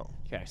 No.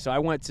 Okay, so I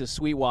went to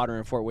Sweetwater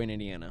in Fort Wayne,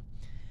 Indiana,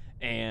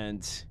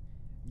 and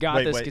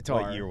got this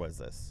guitar. What year was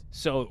this?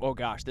 So,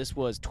 this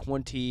was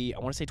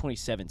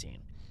 2017.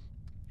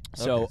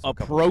 So,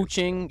 Okay,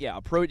 approaching,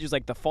 it was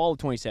like the fall of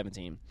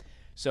 2017.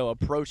 So,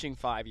 approaching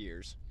 5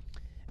 years.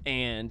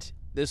 And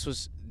this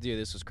was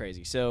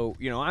crazy. So,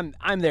 you know,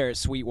 I'm there at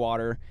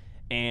Sweetwater,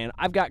 and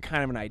I've got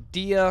kind of an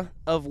idea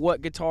of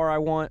what guitar I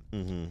want.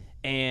 Mm-hmm.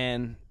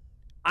 And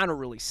I don't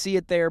really see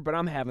it there, but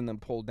I'm having them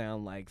pull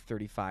down like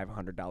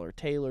 $3,500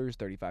 Taylors,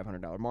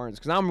 $3,500 Martins,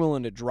 because I'm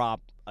willing to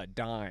drop a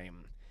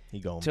dime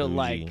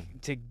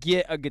to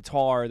get a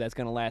guitar that's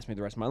going to last me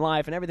the rest of my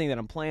life. And everything that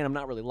I'm playing, I'm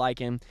not really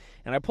liking.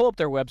 And I pull up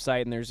their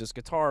website, and there's this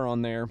guitar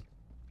on there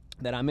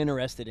that I'm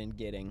interested in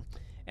getting.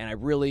 And I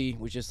really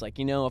was just like,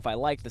 you know, if I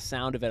like the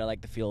sound of it, I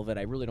like the feel of it,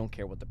 I really don't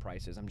care what the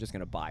price is. I'm just going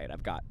to buy it.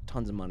 I've got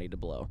tons of money to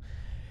blow.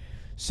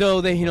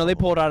 So they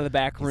pulled out of the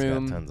back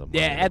room. Got tons of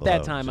money at to that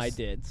blow. time Just I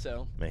did.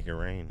 So make it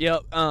rain.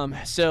 Yep.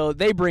 So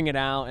they bring it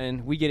out,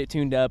 and we get it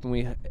tuned up, and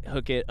we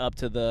hook it up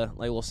to the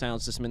little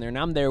sound system in there. And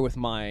I'm there with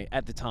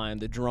at the time,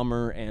 the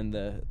drummer and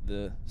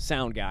the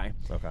sound guy.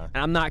 Okay. And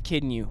I'm not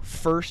kidding you.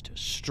 First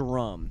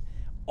strum,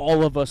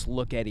 all of us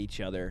look at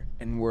each other,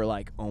 and we're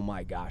like, "Oh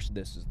my gosh,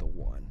 this is the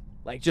one!"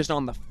 Like just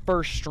on the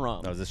first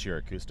strum. Oh, is this your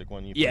acoustic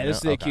one you play? Yeah, this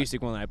is the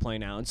acoustic one that I play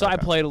now. And so I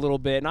played a little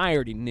bit, and I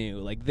already knew,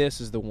 like,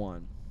 this is the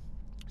one.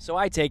 So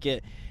I take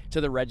it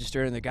to the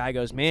register, and the guy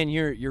goes, "Man,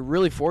 you're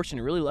really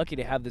fortunate, really lucky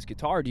to have this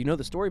guitar. Do you know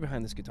the story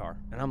behind this guitar?"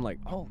 And I'm like,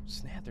 "Oh,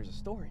 snap, there's a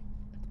story."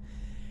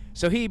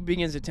 So he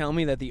begins to tell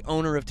me that the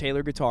owner of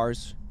Taylor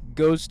Guitars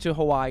goes to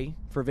Hawaii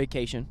for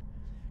vacation,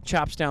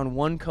 chops down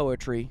one koa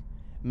tree,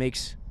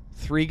 makes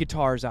 3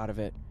 guitars out of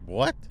it.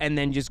 What? And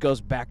then just goes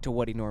back to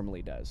what he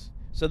normally does.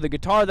 So the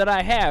guitar that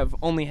I have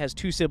only has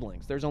 2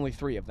 siblings. There's only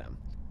 3 of them.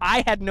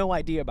 I had no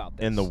idea about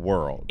this. In the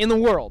world. In the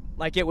world.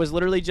 Like, it was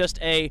literally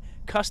just a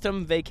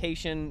custom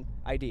vacation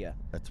idea.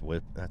 That's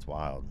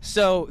wild.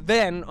 So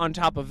then, on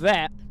top of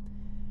that,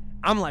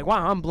 I'm like,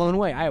 wow, I'm blown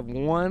away. I have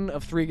one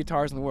of 3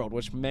 guitars in the world,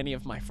 which many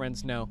of my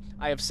friends know.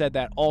 I have said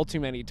that all too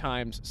many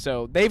times.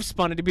 So they've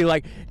spun it to be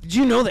like, did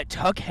you know that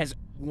Tuck has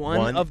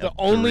one of the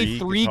only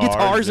 3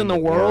 guitars in the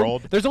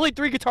world? There's only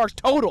 3 guitars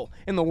total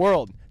in the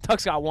world.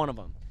 Tuck's got one of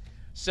them.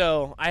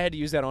 So I had to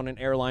use that on an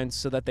airline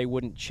so that they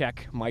wouldn't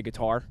check my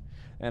guitar,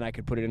 and I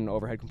could put it in an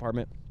overhead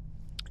compartment.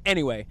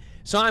 Anyway,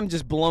 so I'm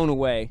just blown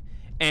away,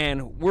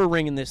 and we're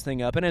ringing this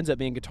thing up. It ends up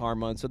being Guitar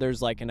Month, so there's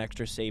like an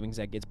extra savings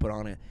that gets put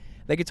on it.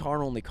 That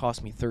guitar only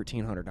cost me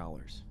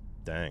 $1,300.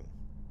 Dang.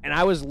 And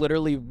I was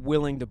literally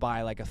willing to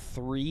buy like a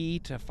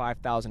 $3,000 to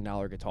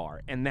 $5,000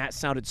 guitar, and that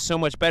sounded so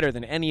much better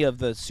than any of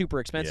the super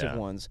expensive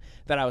ones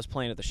that I was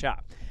playing at the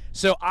shop.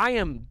 So I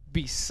am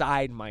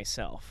beside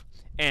myself,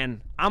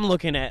 and I'm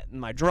looking at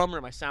my drummer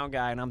and my sound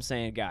guy, and I'm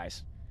saying,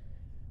 guys,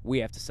 we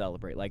have to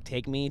celebrate. Like,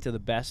 take me to the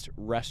best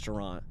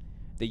restaurant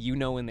that you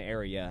know in the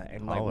area,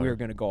 and like we're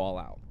going to go all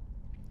out.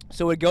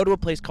 So we'd go to a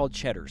place called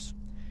Cheddar's.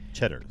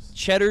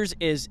 Cheddar's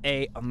is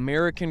a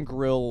American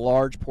Grill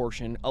large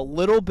portion, a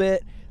little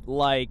bit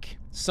like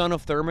Son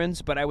of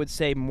Thurman's, but I would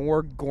say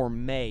more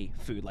gourmet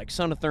food. Like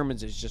Son of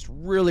Thurman's is just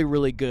really,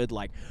 really good.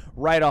 Like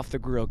right off the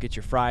grill, get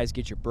your fries,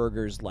 get your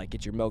burgers, like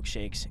get your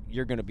milkshakes.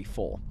 You're going to be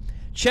full.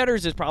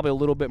 Cheddar's is probably a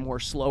little bit more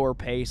slower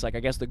pace, like I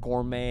guess the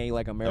gourmet,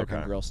 like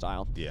American Grill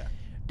style. Yeah.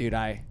 Dude,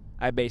 I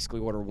I basically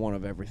order one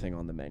of everything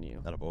on the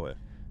menu. Attaboy.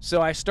 So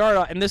I start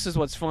off, and this is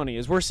what's funny,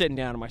 is we're sitting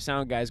down and my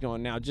sound guy's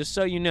going, now, just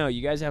so you know,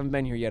 you guys haven't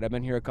been here yet. I've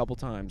been here a couple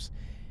times.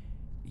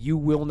 You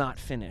will not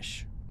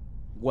finish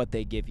what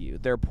they give you.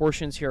 Their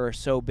portions here are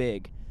so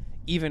big,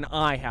 even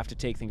I have to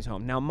take things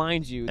home. Now,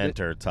 mind you...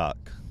 Enter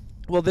Tuck.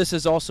 Well, this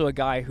is also a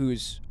guy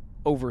who's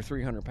over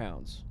 300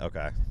 pounds.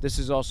 Okay. This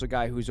is also a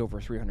guy who's over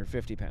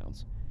 350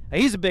 pounds. Now,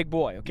 he's a big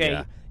boy, okay?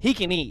 Yeah. He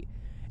can eat.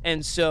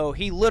 And so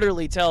he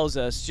literally tells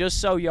us, just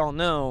so y'all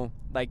know,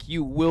 like,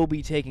 you will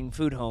be taking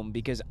food home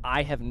because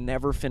I have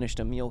never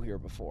finished a meal here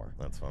before.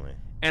 That's funny.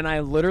 And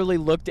I literally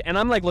looked, and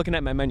I'm, like, looking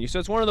at my menu. So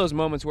it's one of those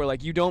moments where,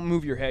 like, you don't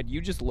move your head.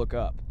 You just look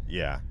up.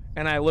 Yeah.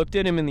 And I looked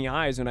at him in the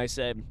eyes, and I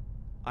said,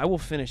 I will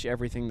finish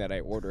everything that I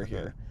order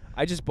here.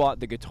 I just bought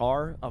the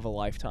guitar of a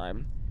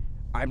lifetime.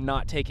 I'm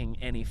not taking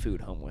any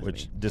food home with me.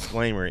 Which,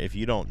 disclaimer, if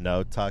you don't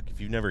know Tuck,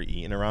 if you've never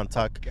eaten around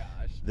Tuck,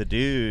 the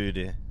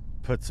dude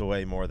puts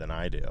away more than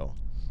I do.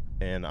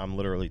 And I'm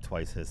literally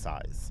twice his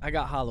size. I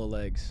got hollow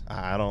legs.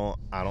 I don't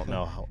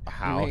know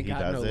how he does it. You ain't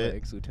got no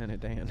legs,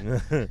 Lieutenant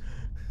Dan.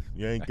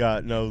 You ain't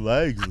got no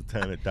legs,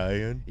 Lieutenant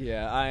Dan.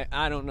 Yeah,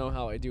 I don't know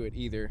how I do it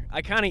either.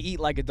 I kind of eat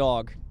like a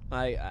dog.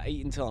 I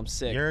eat until I'm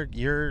sick.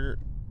 You're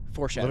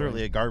foreshadowing.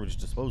 Literally a garbage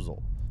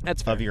disposal.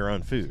 That's fair. Of your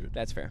own food.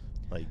 That's fair.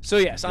 Like, so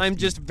yes, I'm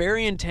just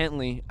very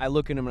intently. I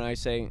look at him and I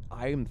say,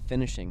 I am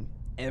finishing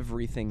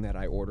everything that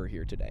I order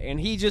here today. And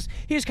he just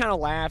kind of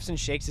laughs and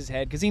shakes his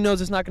head because he knows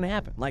it's not going to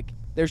happen. Like,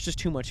 there's just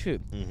too much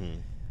food.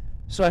 Mm-hmm.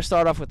 So I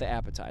start off with the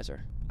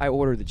appetizer. I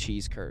order the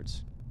cheese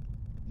curds.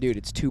 Dude,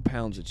 it's 2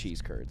 pounds of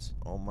cheese curds.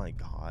 Oh my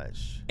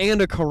gosh.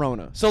 And a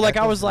Corona. So like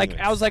I was like,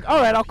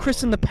 all right, I'll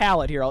christen the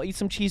palate here. I'll eat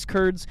some cheese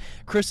curds,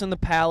 christen the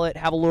palate,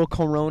 have a little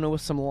Corona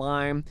with some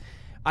lime.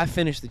 I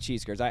finished the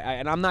cheese curds.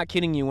 And I'm not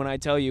kidding you when I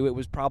tell you it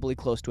was probably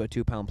close to a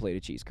 2-pound plate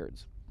of cheese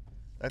curds.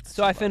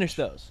 So I finished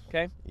those,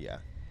 okay? Yeah.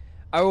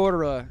 I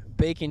order a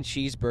bacon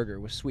cheeseburger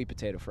with sweet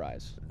potato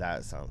fries.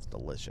 That sounds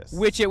delicious.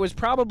 Which it was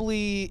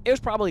probably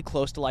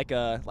close to like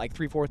a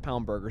 3/4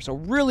 pound burger. So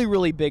really,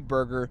 really big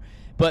burger.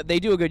 But they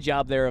do a good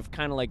job there of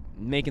kind of like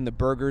making the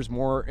burgers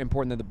more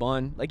important than the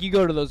bun. Like you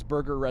go to those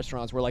burger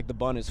restaurants where like the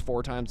bun is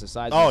 4 times the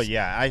size. Oh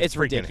yeah, it's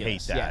freaking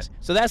ridiculous. hate that. Yes.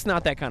 So that's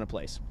not that kind of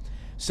place.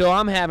 So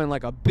I'm having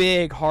like a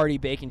big hearty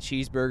bacon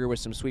cheeseburger with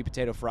some sweet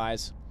potato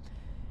fries.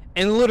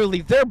 And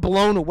literally they're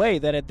blown away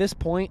that at this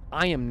point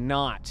I am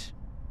not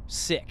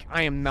sick.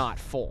 I am not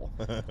full.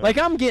 Like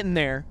I'm getting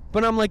there,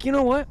 but I'm like, you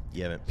know what?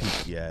 You haven't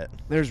peaked yet.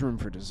 There's room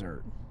for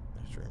dessert.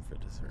 There's room for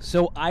dessert.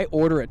 So I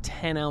order a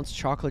 10-ounce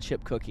chocolate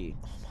chip cookie.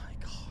 Oh my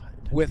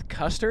god. With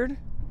custard,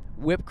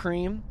 whipped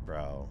cream,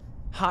 bro,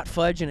 hot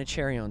fudge, and a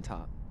cherry on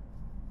top.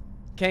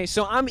 Okay,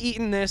 so I'm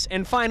eating this,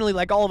 and finally,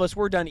 like all of us,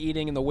 we're done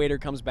eating, and the waiter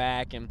comes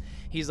back, and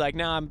he's like,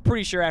 "Nah, I'm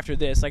pretty sure after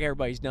this, like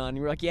everybody's done." And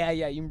we're like, "Yeah,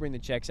 you can bring the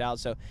checks out."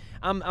 So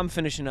I'm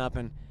finishing up,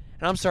 and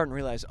I'm starting to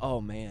realize, oh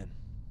man,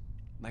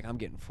 like I'm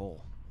getting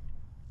full,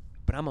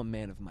 but I'm a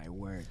man of my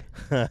word.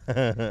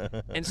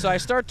 And so I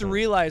start to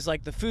realize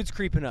like the food's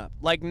creeping up.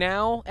 Like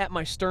now at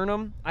my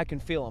sternum, I can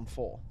feel I'm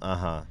full.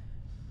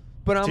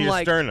 But I'm to your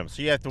like sternum,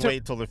 so you have to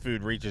wait till the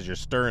food reaches your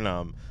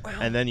sternum,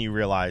 and then you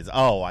realize,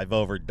 oh, I've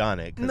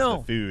overdone it because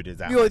the food is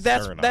at my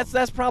sternum.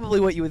 That's probably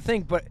what you would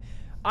think, but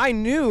I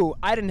knew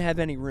I didn't have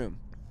any room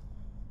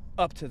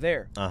up to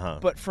there.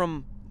 But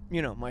from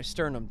my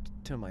sternum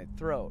to my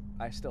throat,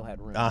 I still had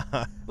room.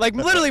 Like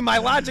literally, my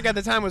logic at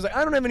the time was like,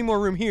 I don't have any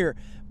more room here,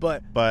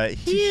 but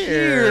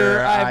here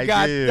I've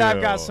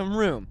got some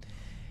room.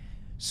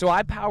 So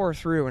I power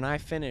through and I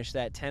finish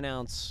that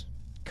 10-ounce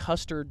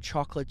custard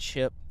chocolate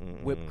chip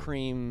whipped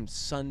cream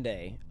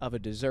sundae of a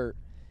dessert.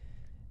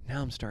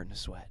 Now I'm starting to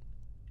sweat.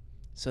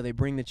 So they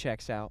bring the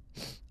checks out,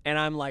 and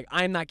I'm like,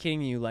 I'm not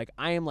kidding you, like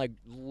I am like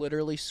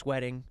literally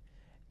sweating.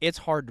 It's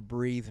hard to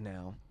breathe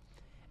now.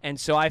 And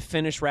so I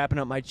finished wrapping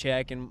up my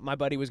check, and my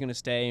buddy was going to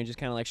stay and just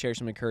kind of like share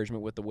some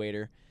encouragement with the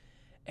waiter.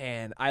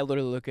 And I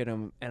literally look at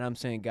him and I'm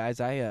saying,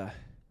 guys, I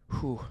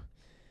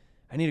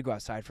need to go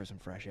outside for some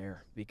fresh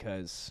air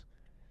because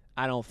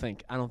I don't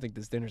think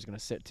this dinner's going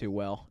to sit too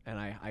well, and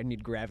I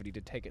need gravity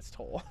to take its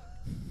toll.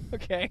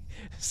 Okay?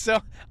 So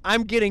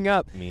I'm getting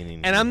up,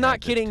 and I'm not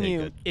kidding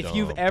you. If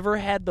you've ever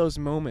had those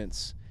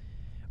moments,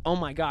 oh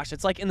my gosh,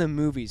 it's like in the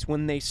movies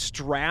when they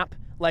strap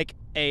like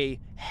a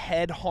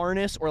head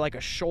harness or like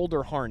a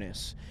shoulder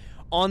harness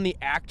on the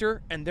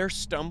actor, and they're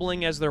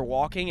stumbling as they're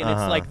walking, and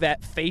it's like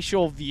that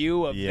facial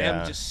view of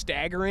them just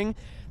staggering.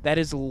 That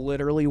is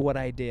literally what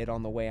I did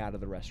on the way out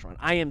of the restaurant.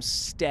 I am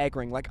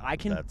staggering. Like, I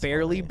can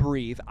barely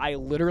breathe. I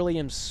literally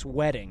am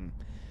sweating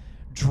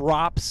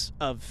drops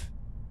of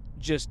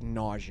just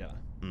nausea.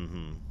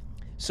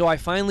 So I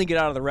finally get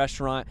out of the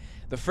restaurant.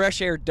 The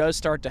fresh air does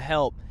start to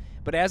help,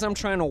 but as I'm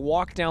trying to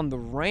walk down the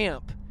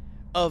ramp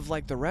of,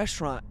 like, the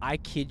restaurant, I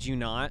kid you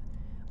not,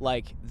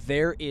 like,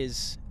 there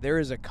is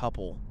a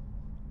couple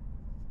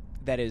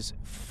that is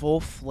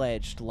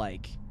full-fledged,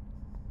 like,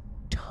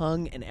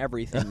 tongue and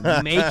everything,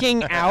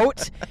 making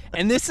out.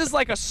 And this is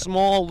like a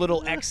small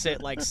little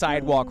exit, like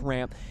sidewalk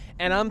ramp.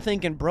 And I'm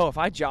thinking, bro, if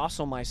I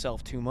jostle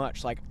myself too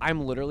much, like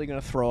I'm literally going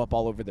to throw up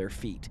all over their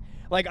feet.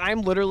 Like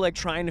I'm literally like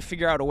trying to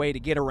figure out a way to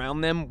get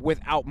around them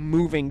without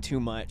moving too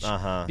much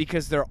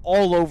because they're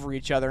all over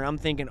each other. And I'm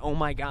thinking, oh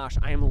my gosh,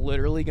 I am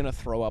literally going to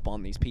throw up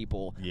on these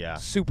people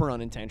super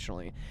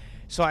unintentionally.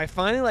 So I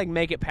finally like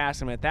make it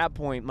past him. At that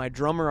point, my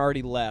drummer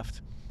already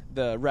left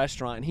the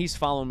restaurant and he's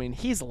following me and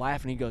he's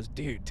laughing. He goes,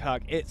 dude,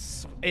 Tuck, it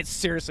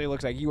seriously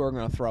looks like you are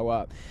going to throw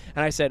up.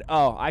 And I said,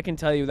 oh, I can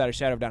tell you without a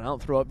shadow of a doubt, I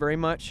don't throw up very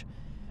much.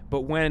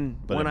 But when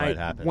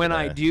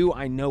I do,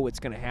 I know it's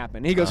going to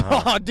happen. He goes,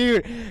 oh,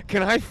 dude,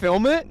 can I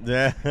film it?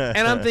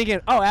 And I'm thinking,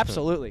 oh,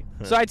 absolutely.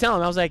 So I tell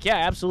him, I was like, yeah,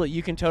 absolutely.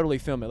 You can totally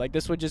film it. Like,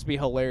 this would just be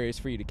hilarious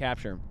for you to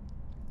capture.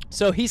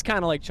 So he's kind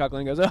of like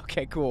chuckling, goes,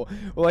 okay, cool.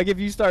 Well, like, if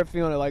you start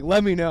feeling it, like,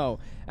 let me know.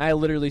 And I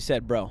literally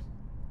said, bro,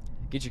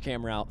 get your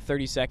camera out.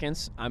 30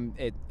 seconds,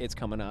 it's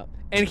coming up.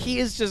 And he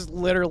is just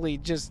literally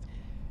just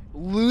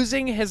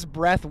losing his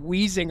breath,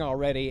 wheezing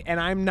already, and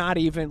I'm not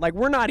even, like,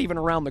 we're not even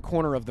around the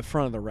corner of the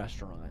front of the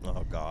restaurant.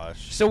 Oh,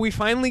 gosh. So we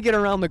finally get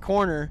around the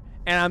corner,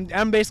 and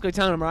I'm basically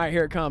telling him, all right,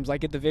 here it comes,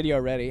 like, get the video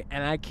ready,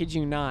 and I kid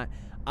you not,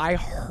 I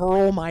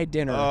hurl my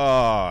dinner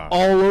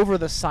all over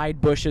the side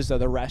bushes of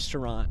the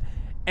restaurant,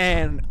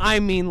 and I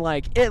mean,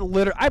 like,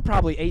 I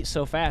probably ate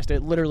so fast,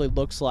 it literally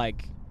looks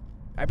like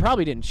I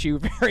probably didn't chew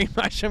very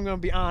much, I'm going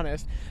to be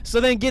honest.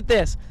 So then get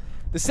this.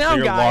 The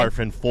sound guy, you're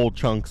larfing full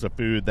chunks of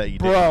food that you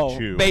didn't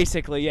chew.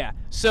 Basically, yeah.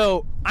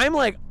 So I'm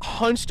like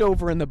hunched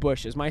over in the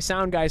bushes. My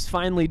sound guy's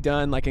finally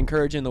done, like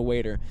encouraging the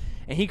waiter,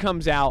 and he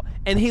comes out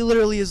and he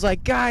literally is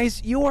like,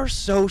 "Guys, you are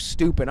so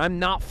stupid. I'm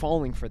not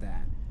falling for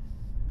that.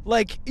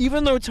 Like,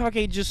 even though Tuck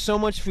ate just so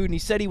much food and he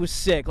said he was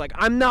sick, like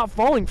I'm not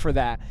falling for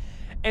that."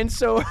 And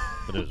so,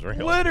 but it was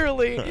real.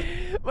 Literally,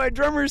 my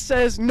drummer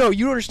says, "No,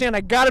 you don't understand.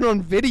 I got it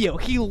on video.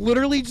 He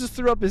literally just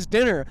threw up his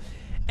dinner,"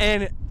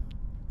 and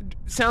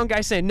sound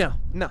guy saying, no,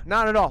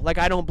 not at all. Like,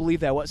 I don't believe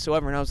that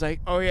whatsoever. And I was like,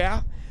 oh,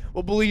 yeah?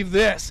 Well, believe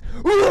this.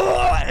 And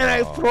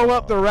I throw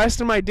up the rest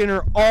of my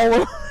dinner all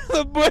over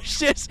the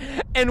bushes.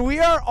 And we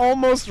are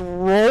almost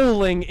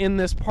rolling in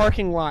this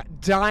parking lot,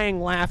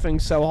 dying laughing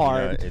so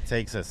hard. You know, it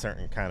takes a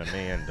certain kind of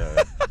man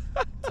to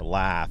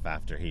laugh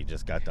after he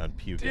just got done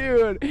puking.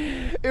 Dude,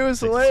 it was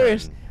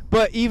hilarious.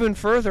 But even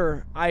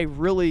further, I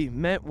really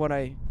meant what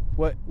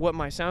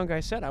my sound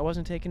guy said. I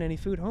wasn't taking any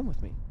food home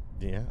with me.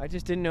 Yeah. I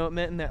just didn't know it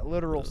meant in that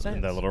literal sense.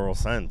 In that literal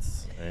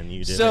sense. And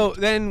you didn't. So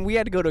then we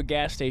had to go to a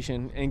gas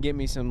station and get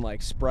me some,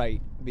 like,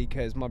 Sprite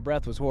because my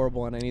breath was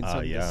horrible and I needed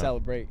something to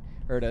celebrate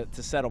or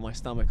to settle my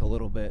stomach a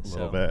little bit. A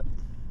little bit.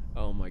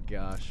 Oh, my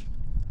gosh.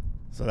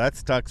 So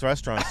that's Tuck's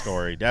restaurant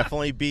story.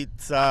 Definitely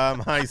beats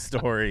my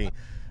story.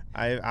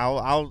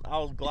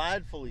 I'll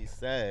gladfully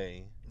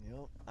say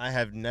I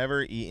have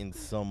never eaten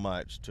so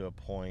much to a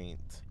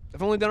point.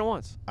 I've only done it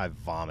once. I've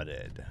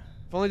vomited.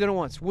 I've only done it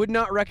once. Would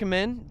not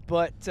recommend,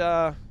 but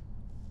I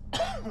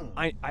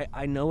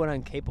know what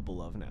I'm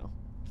capable of now.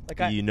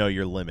 Like you know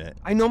your limit.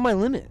 I know my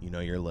limit. You know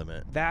your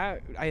limit.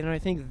 I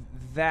think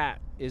that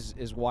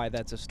is why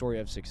that's a story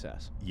of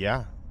success.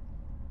 Yeah.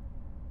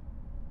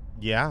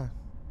 Yeah.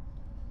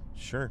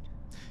 Sure.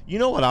 You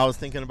know what I was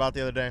thinking about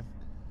the other day?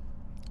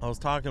 I was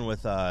talking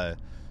with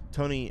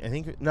Tony.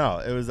 It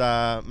was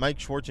Mike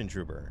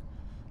Schwarzentrooper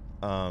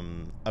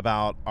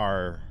about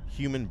our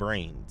human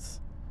brains.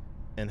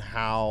 And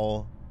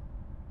how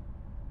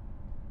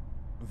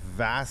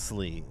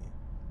vastly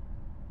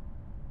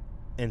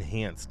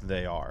enhanced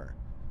they are.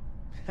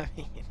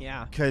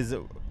 Yeah. Because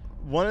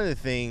one of the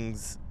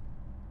things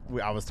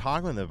I was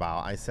talking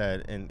about, I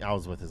said, and I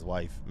was with his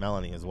wife,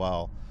 Melanie, as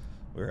well.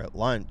 We were at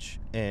lunch,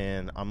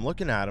 and I'm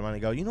looking at him, and I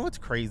go, you know what's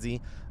crazy?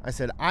 I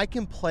said, I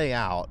can play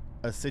out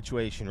a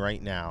situation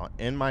right now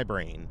in my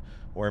brain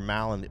where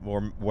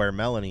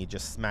Melanie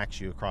just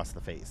smacks you across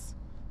the face.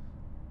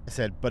 I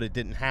said, but it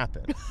didn't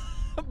happen.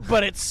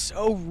 But it's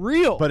so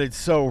real.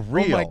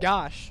 Oh my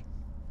gosh.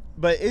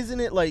 But isn't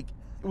it like,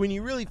 when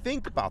you really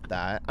think about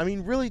that, I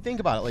mean, really think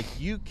about it, like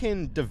you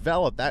can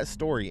develop that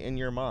story in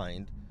your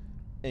mind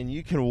and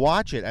you can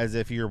watch it as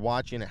if you're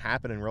watching it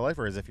happen in real life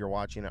or as if you're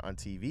watching it on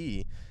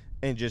TV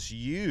and just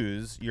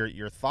use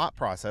your thought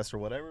process or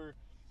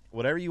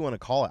whatever you want to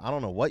call it. I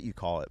don't know what you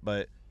call it,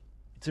 but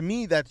to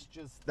me, that's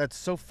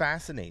so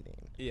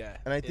fascinating. Yeah.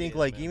 And I think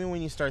even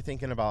when you start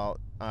thinking about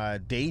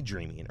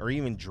daydreaming or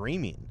even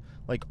dreaming,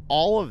 like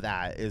all of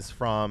that is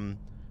from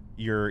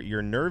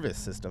your nervous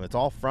system. It's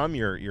all from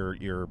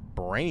your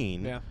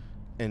brain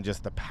and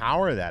just the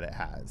power that it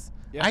has.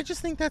 Yeah. I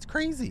just think that's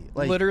crazy.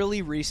 Like,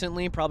 literally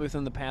recently, probably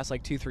within the past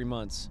like 2-3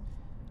 months,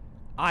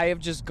 I have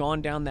just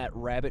gone down that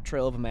rabbit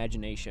trail of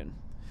imagination.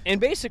 And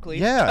basically,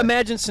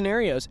 imagine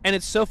scenarios. And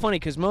it's so funny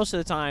because most of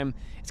the time,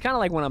 it's kind of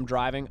like when I'm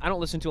driving. I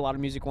don't listen to a lot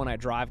of music when I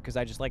drive because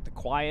I just like the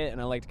quiet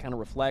and I like to kind of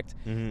reflect.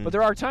 Mm-hmm. But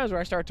there are times where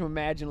I start to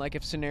imagine like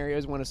if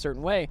scenarios went a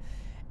certain way.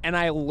 And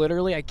I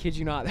literally, I kid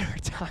you not, there are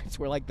times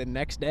where, like, the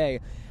next day,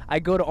 I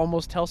go to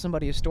almost tell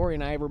somebody a story,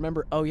 and I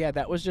remember, oh, yeah,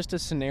 that was just a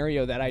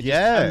scenario that I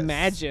just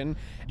imagine.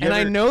 And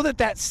I know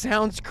that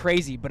sounds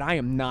crazy, but I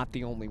am not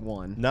the only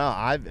one.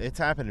 No, it's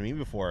happened to me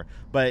before.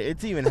 But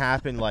it's even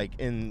happened, like,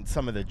 in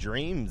some of the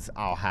dreams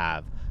I'll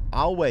have.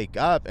 I'll wake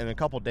up, and a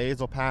couple days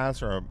will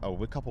pass, or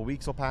a couple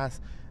weeks will pass,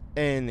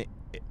 and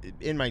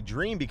in my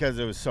dream, because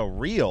it was so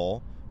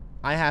real,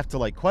 I have to,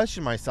 like,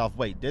 question myself,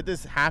 wait, did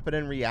this happen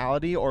in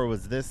reality, or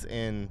was this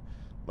in,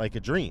 like, a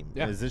dream?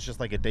 Yeah. Is this just,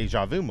 like, a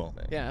deja vu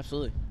moment? Yeah,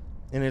 absolutely.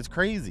 And it's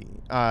crazy.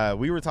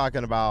 We were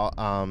talking about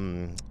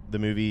the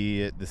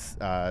movie,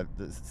 The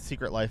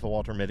Secret Life of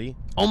Walter Mitty.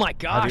 Oh, my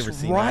gosh, have you ever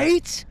seen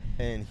right? That?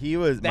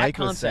 And Mike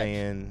was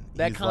saying...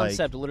 That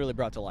concept literally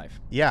brought to life.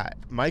 Yeah,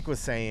 Mike was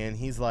saying,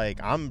 he's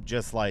like, I'm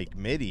just like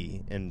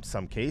Mitty in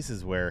some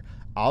cases where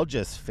I'll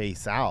just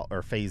phase out,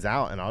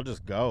 and I'll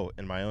just go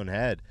in my own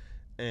head.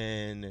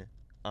 And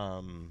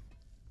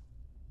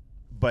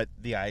but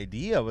the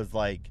idea was,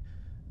 like,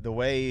 the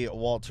way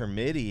Walter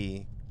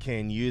Mitty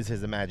can use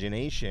his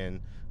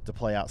imagination to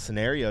play out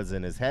scenarios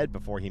in his head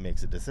before he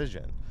makes a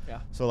decision.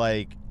 Yeah. So,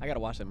 like, I gotta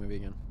watch that movie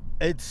again.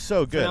 It's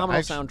so good.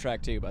 Phenomenal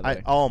soundtrack too, by the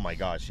way. Oh my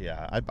gosh,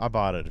 yeah. I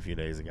bought it a few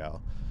days ago.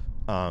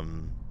 But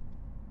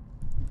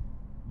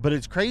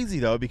it's crazy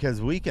though,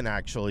 because we can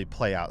actually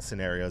play out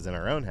scenarios in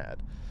our own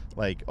head.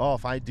 Like, oh,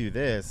 if I do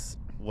this,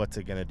 what's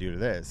it going to do to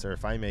this? Or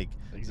if I make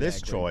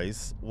this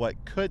choice, what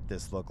could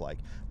this look like?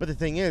 But the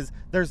thing is,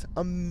 there's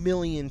a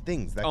million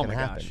things that can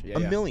happen. Yeah,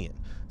 a million.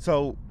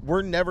 So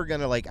we're never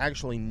going to, like,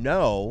 actually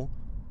know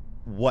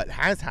what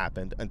has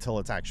happened until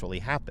it's actually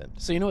happened.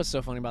 So you know what's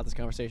so funny about this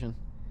conversation?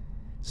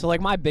 So, like,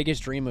 my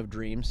biggest dream of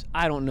dreams,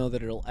 I don't know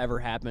that it'll ever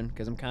happen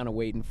because I'm kind of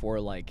waiting for,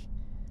 like,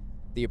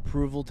 the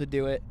approval to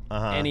do it,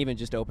 and even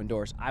just open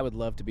doors. I would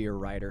love to be a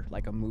writer,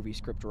 like a movie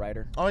script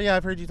writer. Oh, yeah,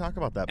 I've heard you talk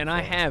about that And before.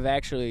 I have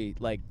actually,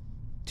 like,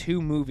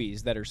 2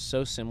 movies that are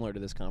so similar to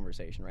this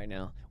conversation right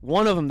now.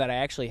 One of them that I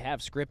actually have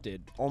scripted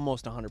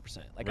almost 100%.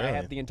 Like, really? I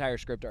have the entire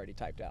script already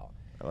typed out.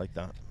 I like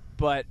that.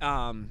 But,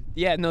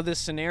 yeah, no, this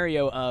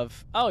scenario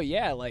of, oh,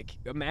 yeah, like,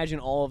 imagine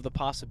all of the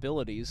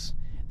possibilities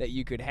that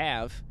you could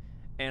have.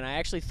 And I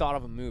actually thought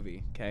of a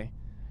movie, okay?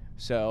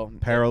 So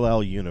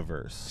Parallel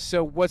universe.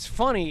 So what's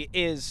funny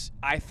is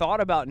I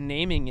thought about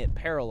naming it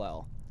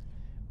Parallel,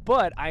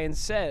 but I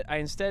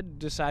instead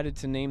decided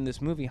to name this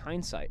movie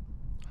Hindsight.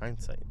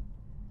 Hindsight.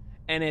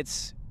 And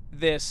it's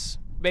this,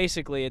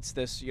 basically it's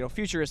this, you know,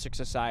 futuristic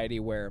society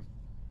where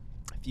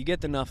if you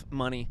get enough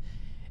money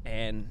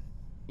and,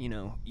 you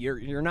know,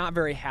 you're not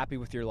very happy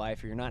with your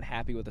life, or you're not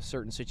happy with a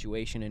certain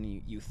situation,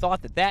 and you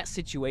thought that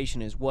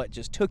situation is what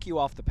just took you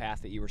off the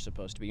path that you were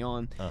supposed to be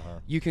on,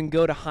 you can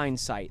go to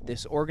Hindsight,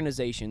 this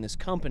organization, this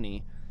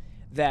company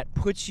that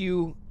puts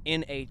you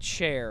in a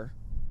chair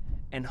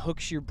and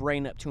hooks your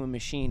brain up to a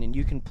machine, and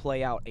you can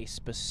play out a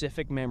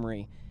specific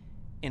memory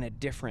in a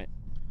different.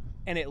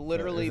 And it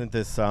literally... Isn't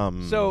this,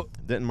 so...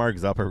 Didn't Mark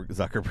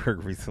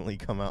Zuckerberg recently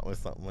come out with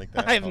something like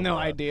that? I have no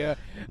idea.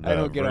 I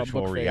don't get on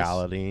virtual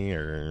reality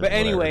or... But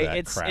anyway,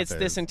 it's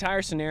this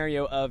entire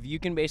scenario of you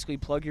can basically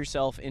plug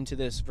yourself into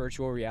this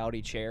virtual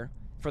reality chair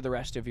for the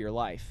rest of your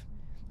life.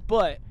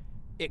 But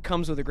it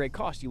comes with a great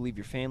cost. You leave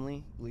your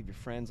family, you leave your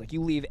friends. Like,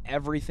 you leave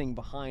everything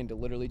behind to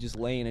literally just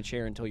lay in a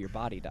chair until your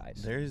body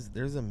dies.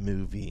 There's a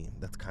movie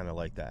that's kind of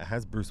like that. It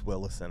has Bruce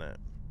Willis in it.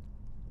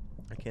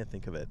 I can't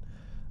think of it.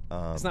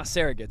 It's not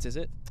Surrogates, is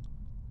it?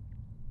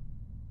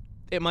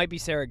 It might be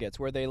Surrogates,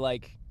 where they,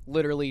 like,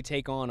 literally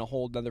take on a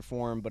whole other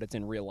form, but it's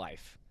in real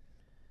life.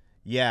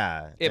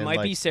 Yeah. It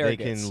might be Surrogates. They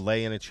can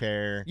lay in a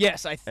chair.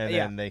 Yes,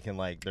 then they can,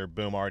 like, they're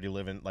already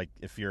living, like,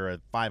 if you're a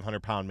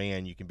 500-pound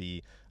man, you can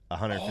be a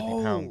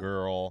 150-pound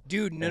girl.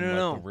 Dude,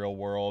 no. The real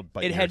world,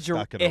 but you're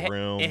stuck in a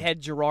room. It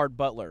had Gerard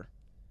Butler.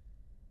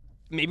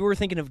 Maybe we're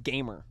thinking of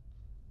Gamer.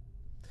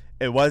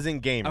 It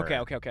wasn't Gamer.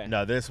 Okay.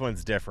 No, this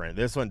one's different.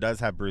 This one does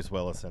have Bruce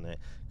Willis in it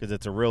because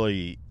it's a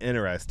really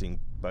interesting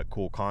but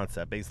cool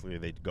concept. Basically,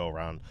 they go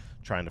around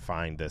trying to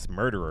find this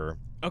murderer.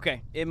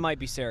 Okay, it might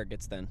be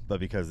Surrogates then. But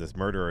because this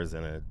murderer is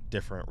in a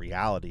different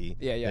reality,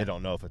 they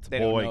don't know if it's a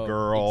boy,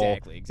 girl,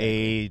 exactly.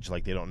 age.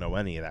 Like, they don't know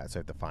any of that, so they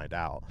have to find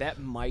out. That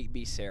might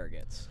be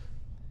Surrogates.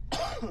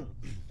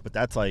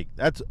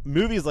 But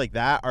movies like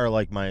that are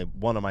like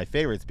one of my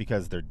favorites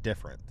because they're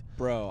different.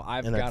 Bro,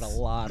 I've got a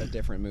lot of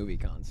different movie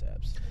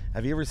concepts.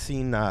 Have you ever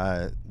seen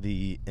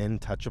The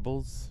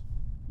Untouchables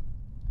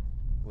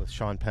with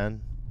Sean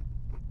Penn?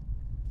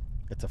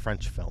 It's a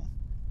French film.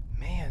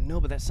 Man, no,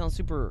 but that sounds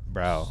super...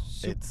 Bro,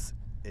 it's...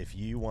 If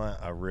you want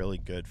a really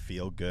good,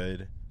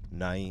 feel-good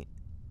night,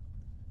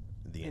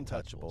 The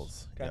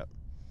Untouchables. Okay. Yep.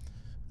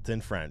 It's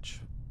in French.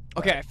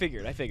 Okay, I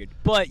figured.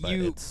 But I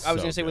was so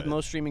going to say, good. with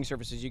most streaming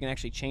services, you can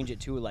actually change it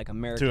to, like,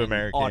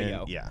 American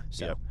audio. Yeah.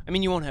 So, yep. I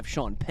mean, you won't have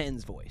Sean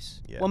Penn's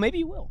voice. Yeah. Well, maybe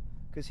you will,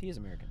 because he is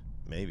American.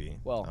 Maybe.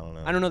 Well,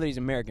 I don't know that he's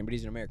American, but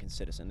he's an American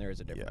citizen. There is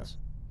a difference.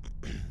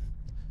 Yeah.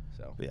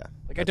 So, yeah.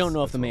 Like, I don't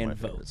know if the man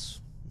votes.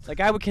 Like,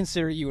 I would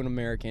consider you an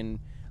American.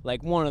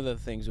 Like, one of the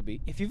things would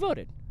be, if you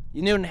voted,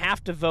 You don't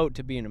have to vote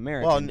to be an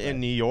American. Well, in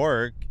New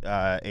York,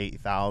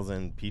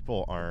 8,000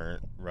 people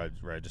aren't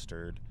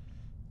registered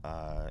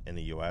in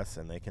the U.S.,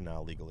 and they can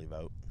now legally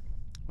vote.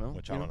 Well,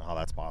 which I don't know how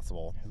that's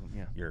possible.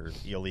 Yeah. You're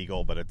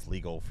illegal, but it's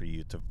legal for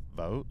you to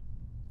vote.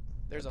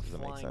 There's a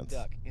flying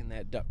duck in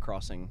that duck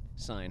crossing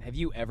sign. Have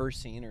you ever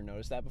seen or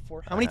noticed that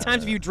before? How many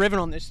times have you driven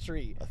on this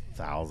street?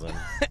 1,000.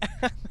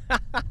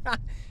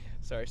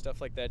 Sorry,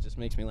 stuff like that just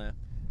makes me laugh.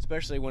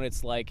 Especially when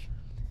it's like,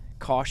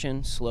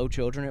 caution, slow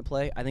children at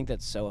play. I think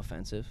that's so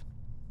offensive.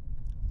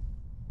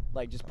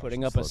 Like just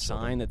putting up a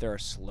sign that there are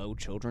slow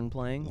children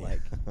playing. Yeah.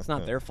 Like, it's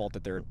not their fault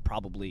that they're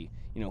probably,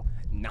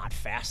 not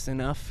fast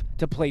enough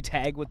to play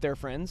tag with their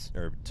friends.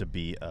 Or to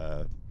be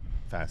a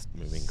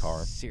fast-moving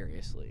car.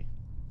 Seriously.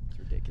 It's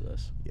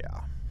ridiculous.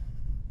 Yeah.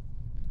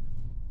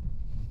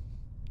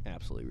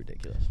 Absolutely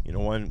ridiculous.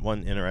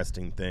 One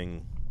interesting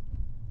thing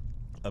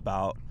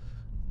about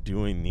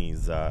doing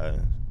these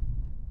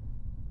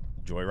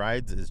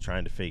joyrides is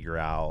trying to figure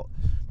out,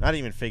 not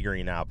even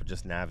figuring out, but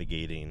just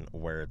navigating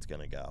where it's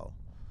going to go.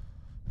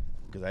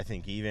 Because I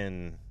think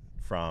even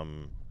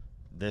from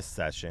this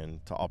session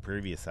to all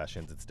previous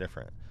sessions, it's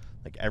different.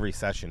 Like every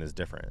session is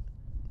different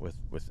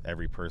with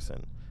every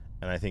person.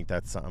 And I think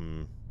that's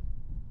something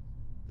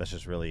that's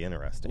just really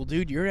interesting. Well,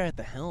 dude, you're at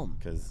the helm.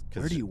 Cause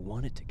where do you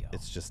want it to go?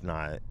 It's just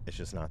not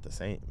the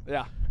same.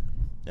 Yeah.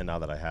 And now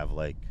that I have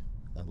like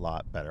a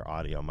lot better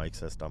audio mic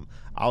system,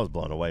 I was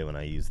blown away when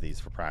I used these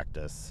for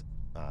practice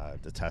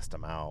to test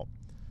them out.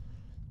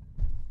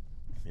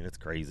 I mean, it's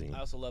crazy. I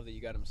also love that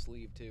you got them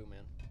sleeved too, man.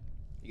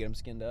 You get them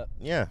skinned up.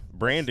 Yeah,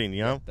 branding,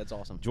 Yeah, that's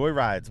awesome.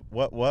 Joyrides.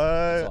 What?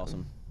 That's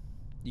awesome.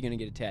 You gonna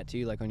get a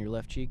tattoo like on your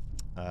left cheek?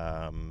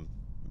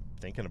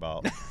 Thinking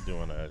about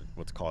doing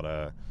what's called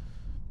a.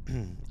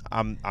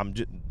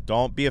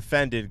 Don't be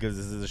offended because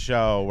this is a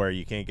show where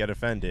you can't get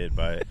offended,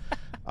 but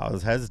I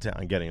was hesitant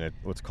on getting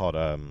what's called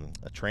a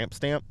tramp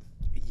stamp.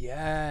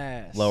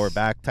 Yes. Lower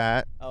back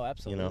tat. Oh,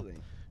 absolutely.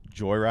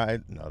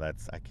 Joyride. No,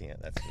 I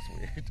can't. That's just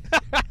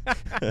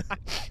weird.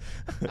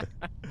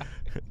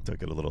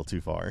 Took it a little too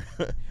far.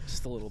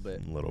 Just a little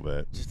bit. A little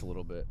bit. Just a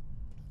little bit.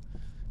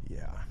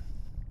 Yeah.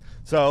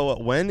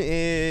 So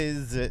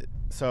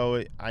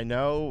so I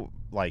know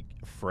like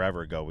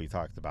forever ago we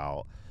talked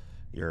about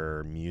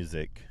your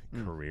music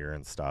career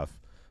and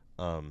stuff.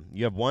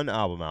 You have one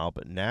album out,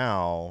 but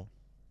now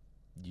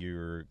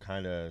you're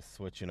kind of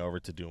switching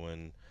over to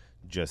doing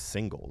just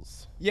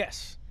singles.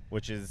 Yes.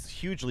 Which is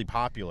hugely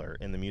popular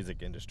in the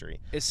music industry.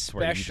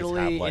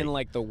 Especially in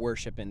like the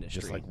worship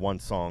industry. Just like one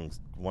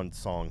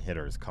song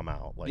hitters come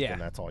out. Like, and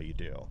that's all you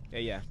do.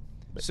 Yeah.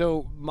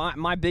 So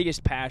my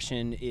biggest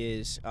passion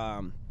is,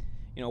 a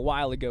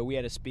while ago we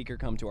had a speaker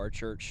come to our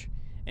church,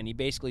 and he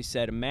basically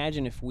said,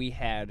 imagine if we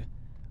had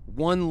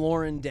one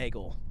Lauren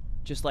Daigle,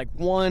 just like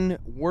one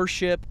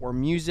worship or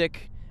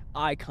music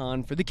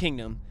icon for the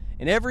kingdom.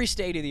 In every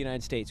state of the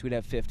United States, we'd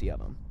have 50 of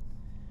them.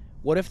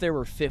 What if there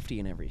were 50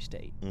 in every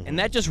state? Mm-hmm. And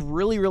that just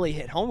really, really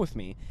hit home with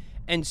me.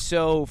 And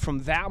so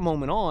from that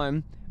moment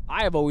on,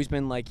 I have always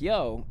been like,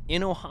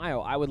 in Ohio,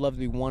 I would love to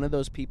be one of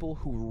those people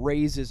who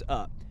raises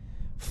up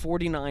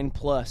 49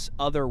 plus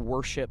other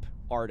worship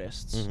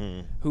artists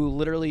who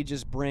literally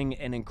just bring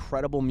an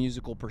incredible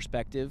musical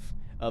perspective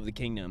of the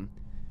kingdom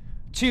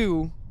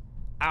to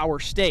our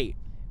state.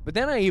 But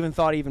then I even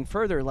thought even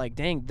further, like,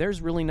 dang, there's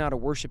really not a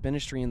worship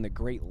industry in the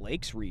Great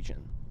Lakes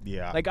region.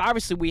 Yeah. Like,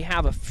 obviously, we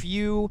have a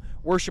few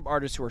worship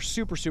artists who are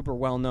super, super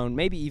well-known,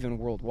 maybe even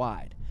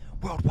worldwide.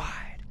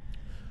 Worldwide.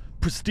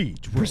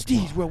 Prestige.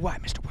 Prestige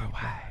worldwide, Mr.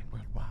 Worldwide.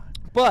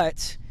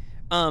 But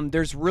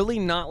there's really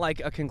not,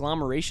 like, a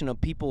conglomeration of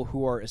people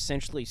who are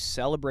essentially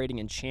celebrating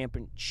and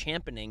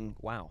championing.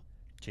 Wow.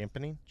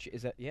 Championing?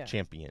 Is that, yeah.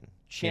 Championing.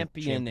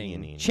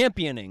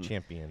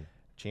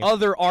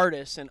 Other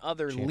artists and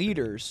other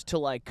leaders to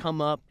like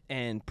come up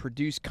and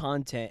produce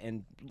content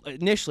and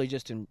initially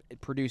just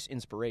produce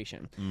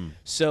inspiration.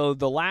 So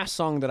the last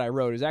song that I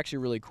wrote is actually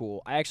really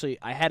cool. I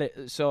had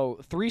it.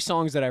 So 3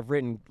 songs that I've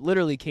written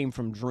literally came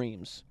from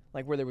dreams,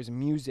 like where there was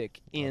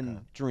music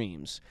in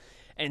dreams.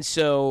 And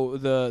so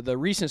the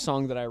recent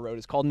song that I wrote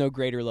is called No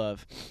Greater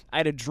Love. I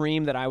had a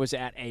dream that I was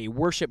at a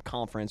worship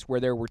conference where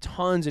there were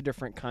tons of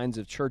different kinds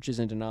of churches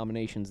and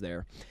denominations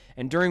there.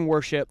 And during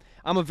worship,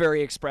 I'm a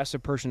very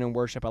expressive person in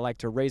worship. I like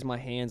to raise my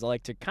hands. I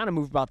like to kind of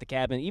move about the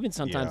cabin, even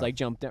sometimes like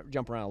jump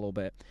around a little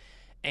bit.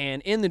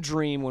 And in the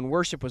dream, when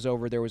worship was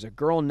over, there was a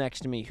girl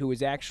next to me who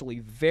was actually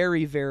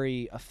very,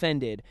 very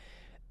offended,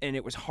 and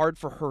it was hard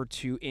for her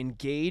to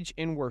engage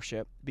in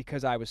worship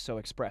because I was so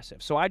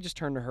expressive. So I just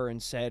turned to her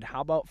and said, how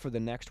about for the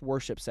next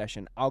worship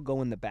session, I'll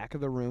go in the back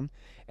of the room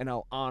and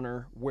I'll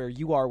honor where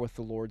you are with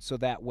the Lord, so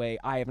that way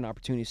I have an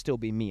opportunity to still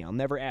be me. I'll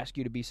never ask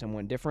you to be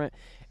someone different,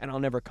 and I'll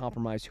never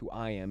compromise who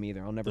I am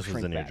either. I'll never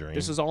shrink back.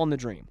 This is all in the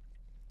dream.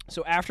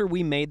 So after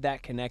we made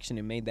that connection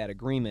and made that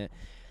agreement,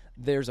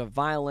 there's a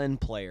violin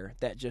player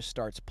that just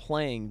starts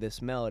playing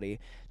this melody,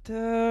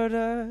 da,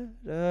 da,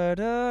 da,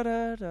 da,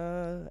 da,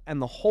 da,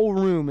 and the whole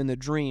room in the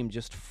dream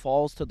just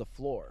falls to the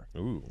floor.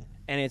 Ooh.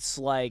 And it's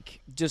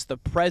like just the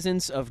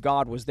presence of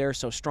God was there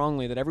so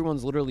strongly that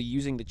everyone's literally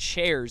using the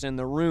chairs in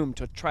the room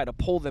to try to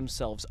pull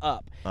themselves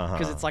up,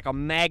 because it's like a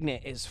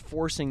magnet is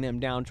forcing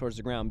them down towards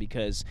the ground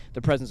because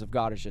the presence of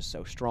God is just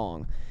so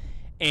strong.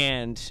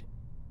 And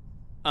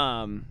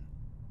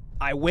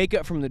I wake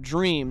up from the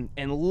dream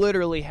and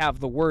literally have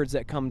the words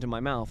that come to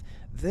my mouth,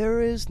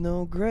 "There is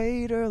no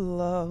greater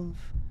love."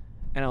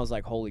 And I was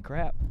like, holy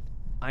crap,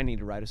 I need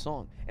to write a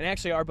song. And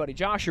actually our buddy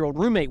Josh, your old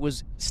roommate,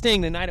 was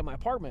staying the night at my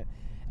apartment.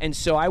 And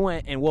so I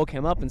went and woke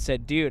him up and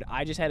said, dude,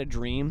 I just had a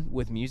dream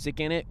with music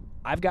in it.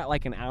 I've got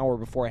like an hour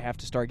before I have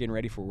to start getting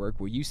ready for work.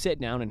 Will you sit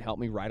down and help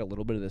me write a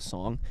little bit of this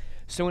song?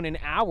 So in an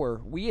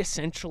hour, we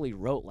essentially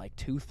wrote like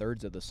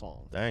 2/3 of the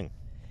song. Dang.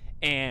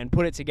 And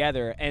put it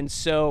together. And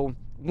so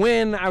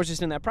when I was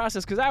just in that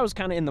process, because I was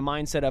kind of in the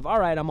mindset of, all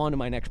right, I'm on to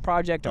my next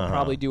project. I'll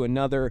probably do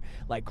another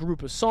like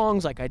group of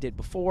songs like I did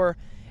before.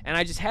 And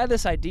I just had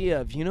this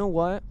idea of, you know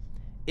what?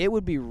 It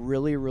would be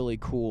really, really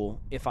cool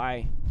if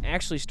I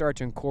actually start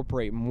to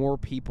incorporate more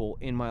people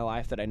in my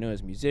life that I know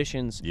as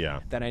musicians,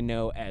 that I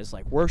know as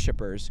like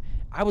worshipers.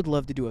 I would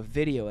love to do a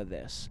video of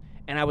this.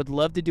 And I would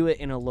love to do it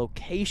in a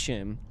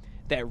location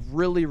that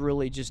really,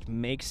 really just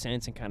makes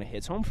sense and kind of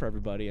hits home for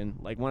everybody. And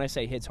like when I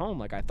say hits home,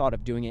 like I thought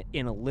of doing it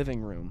in a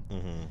living room,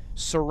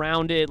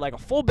 surrounded, like a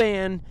full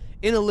band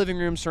in a living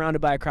room, surrounded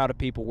by a crowd of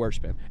people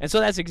worshiping. And so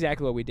that's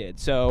exactly what we did.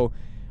 So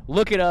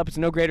look it up. It's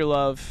No Greater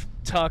Love,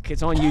 Tuck.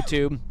 It's on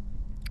YouTube.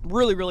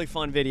 Really, really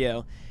fun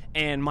video.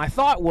 And my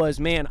thought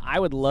was, man, I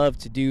would love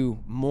to do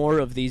more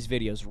of these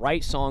videos,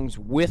 write songs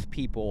with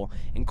people,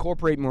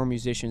 incorporate more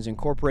musicians,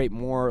 incorporate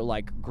more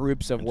like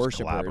groups of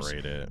worshipers,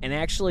 and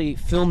actually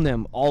film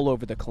them all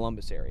over the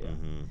Columbus area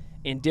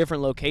in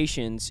different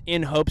locations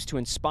in hopes to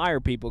inspire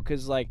people.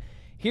 Because like,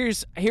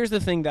 here's the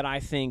thing that I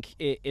think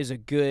is a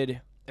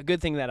good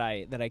thing that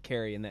I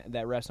carry and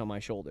that rests on my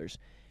shoulders.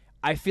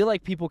 I feel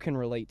like people can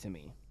relate to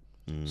me.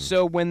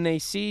 So when they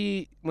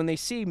see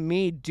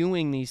me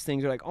doing these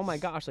things, they're like, oh my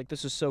gosh, like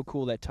this is so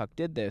cool that Tuck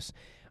did this.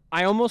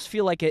 I almost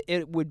feel like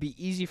it would be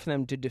easy for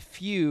them to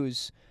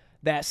diffuse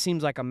that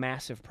seems like a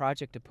massive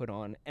project to put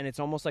on, and it's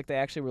almost like they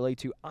actually relate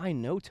to, I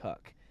know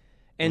Tuck.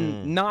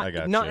 And not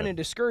in a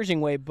discouraging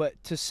way, but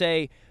to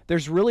say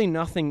there's really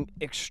nothing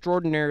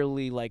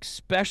extraordinarily like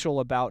special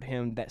about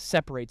him that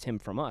separates him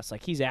from us.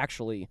 Like he's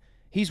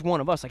one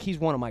of us, like he's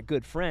one of my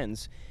good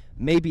friends.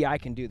 Maybe I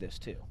can do this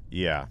too.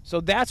 Yeah. So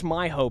that's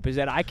my hope, is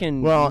that I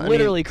can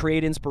literally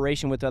create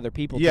inspiration with other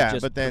people. Yeah, to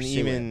just but then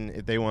even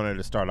if they wanted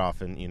to start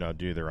off and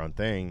do their own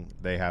thing,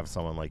 they have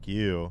someone like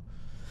you.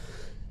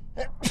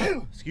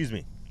 Excuse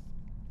me.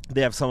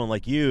 They have someone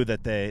like you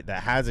that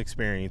has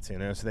experience,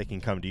 so they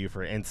can come to you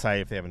for insight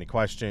if they have any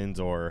questions,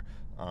 or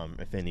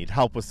if they need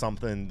help with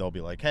something, they'll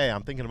be like, hey,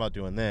 I'm thinking about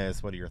doing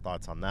this. What are your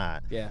thoughts on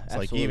that? Yeah, so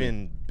absolutely. Like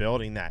even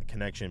building that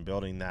connection,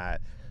 building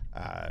that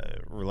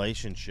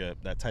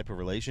relationship, that type of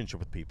relationship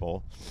with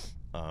people,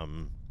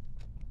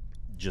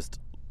 just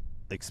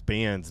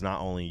expands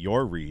not only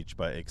your reach,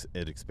 but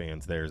it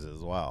expands theirs as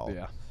well.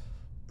 Yeah.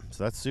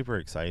 So that's super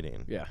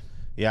exciting. Yeah.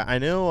 Yeah, I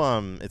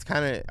know. It's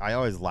kind of, I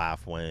always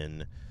laugh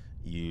when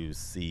you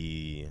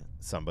see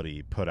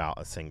somebody put out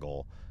a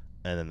single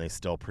and then they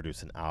still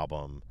produce an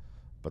album,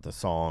 but the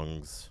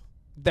songs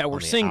that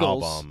were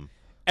singles,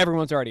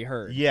 everyone's already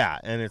heard. Yeah,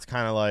 and it's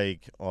kind of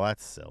like, well,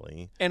 that's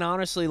silly. And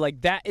honestly, like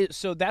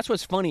so that's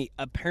what's funny.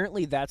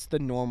 Apparently, that's the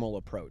normal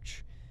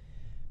approach.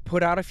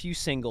 Put out a few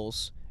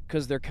singles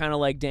because they're kind of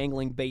like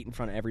dangling bait in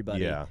front of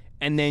everybody. Yeah.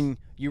 And then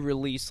you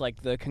release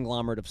like the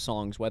conglomerate of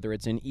songs, whether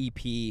it's an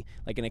EP,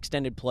 like an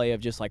extended play of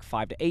just like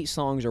 5 to 8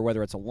 songs, or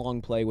whether it's a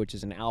long play, which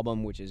is an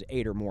album, which is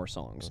 8 or more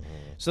songs.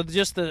 So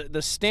just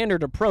the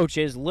standard approach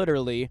is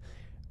literally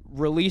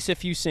release a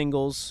few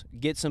singles,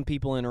 get some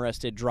people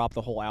interested, drop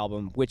the whole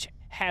album, which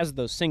has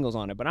those singles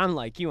on it. But I'm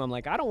like you, I'm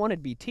like, I don't want it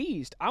to be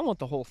teased. I want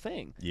the whole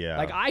thing. Yeah.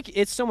 Like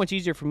it's so much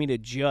easier for me to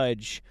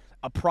judge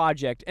a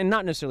project, and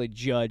not necessarily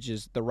judge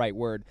is the right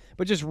word,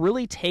 but just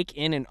really take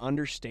in and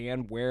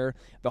understand where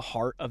the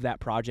heart of that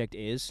project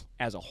is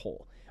as a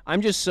whole.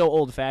 I'm just so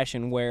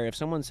old-fashioned where if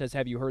someone says,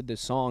 have you heard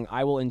this song,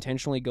 I will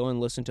intentionally go and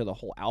listen to the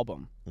whole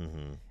album.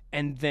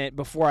 And then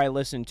before I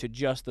listen to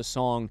just the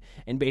song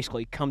and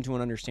basically come to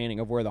an understanding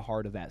of where the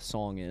heart of that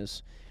song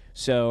is.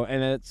 So, and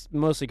that's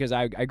mostly because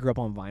I grew up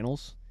on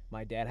vinyls.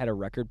 My dad had a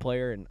record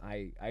player, and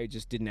I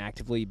just didn't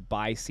actively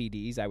buy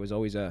CDs. I was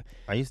always I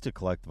used to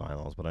collect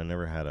vinyls, but I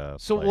never had a.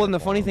 So, well, and the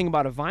funny thing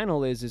about a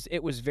vinyl is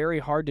it was very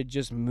hard to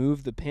just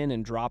move the pin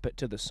and drop it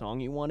to the song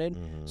you wanted.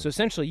 So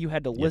essentially, you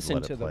had to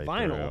listen to the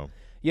vinyl. Through.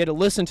 You had to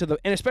listen to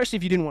and especially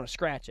if you didn't want to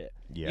scratch it,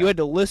 you had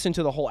to listen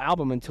to the whole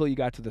album until you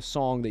got to the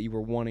song that you were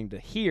wanting to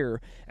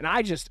hear. And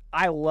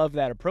I love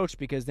that approach,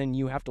 because then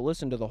you have to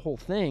listen to the whole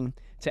thing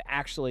to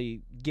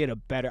actually get a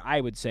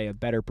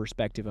better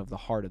perspective of the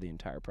heart of the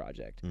entire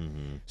project.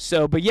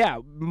 So, but yeah,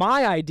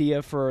 my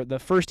idea for the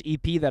first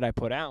EP that I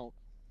put out,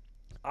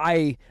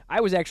 I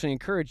was actually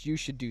encouraged you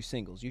should do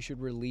singles. You should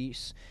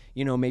release,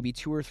 maybe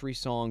 2 or 3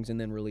 songs and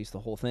then release the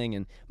whole thing.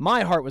 And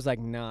my heart was like,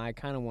 nah, I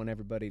kind of want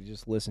everybody to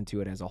just listen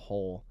to it as a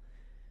whole.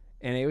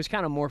 And it was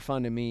kind of more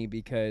fun to me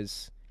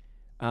because,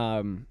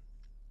 I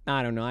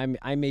don't know,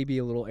 I may be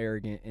a little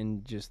arrogant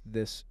in just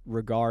this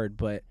regard,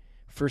 but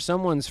for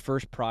someone's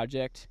first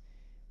project,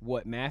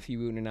 what Matthew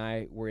Wooten and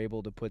I were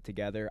able to put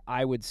together,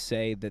 I would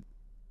say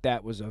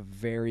that was a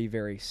very,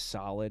 very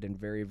solid and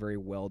very, very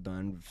well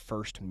done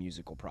first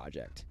musical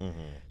project. Mm-hmm.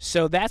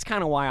 So that's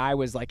kind of why I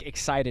was like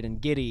excited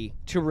and giddy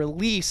to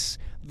release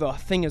the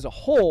thing as a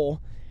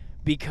whole,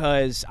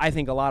 because I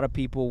think a lot of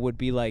people would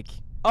be like,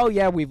 oh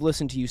yeah, we've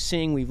listened to you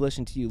sing, we've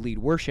listened to you lead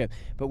worship,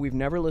 but we've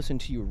never listened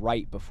to you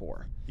write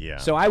before. Yeah.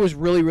 So I was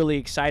really, really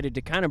excited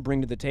to kind of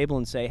bring to the table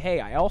and say,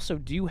 hey, I also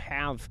do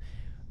have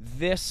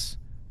this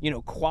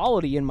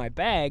quality in my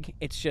bag.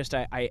 It's just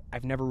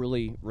I've never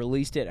really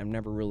released it. I've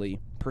never really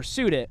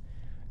pursued it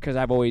because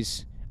I'm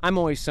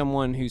always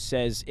someone who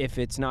says if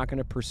it's not going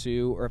to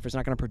pursue or if it's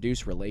not going to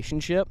produce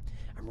relationship,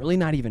 I'm really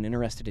not even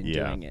interested in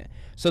doing it.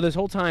 So this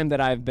whole time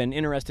that I've been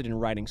interested in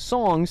writing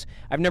songs,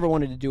 I've never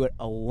wanted to do it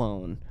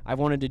alone. I've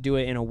wanted to do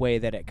it in a way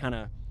that it kind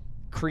of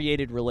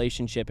created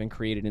relationship and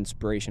created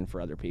inspiration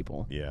for other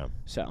people. Yeah.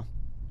 So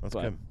that's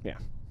good. Yeah.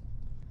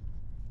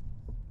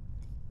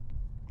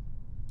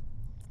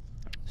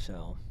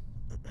 So,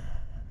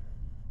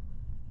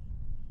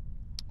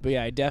 but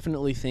yeah, I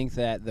definitely think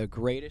that the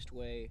greatest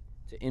way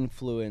to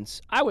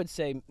influence, I would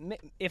say,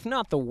 if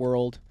not the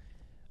world,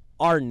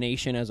 our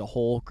nation as a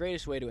whole,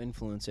 greatest way to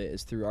influence it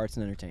is through arts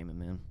and entertainment,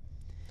 man.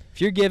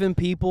 If you're giving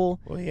people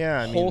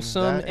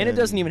wholesome, and it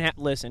doesn't even have,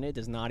 listen, it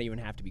does not even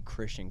have to be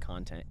Christian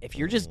content. If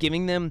you're just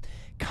giving them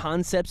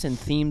concepts and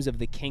themes of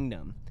the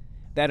kingdom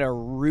that are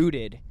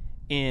rooted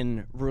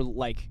in,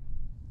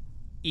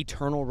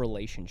 eternal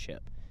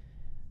relationship,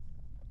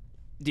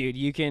 dude,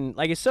 you can,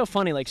 it's so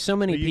funny, so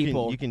many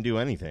people. You can do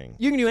anything.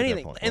 You can do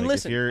anything. And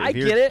listen, I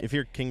get it. If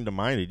you're kingdom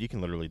minded, you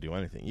can literally do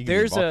anything. You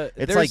can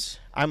there's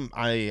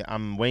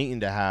I'm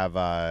waiting to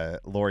have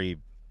Lori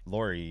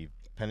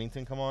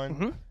Pennington come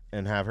on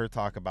and have her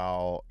talk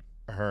about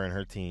her and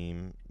her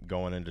team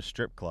going into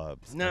strip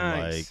clubs.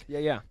 Nice.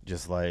 And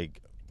just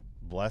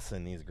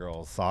blessing these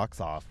girls' socks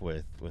off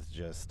with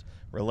just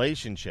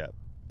relationship.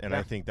 And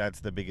I think that's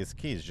the biggest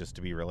key, is just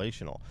to be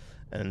relational.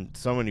 And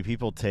so many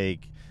people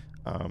take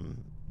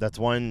that's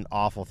one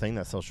awful thing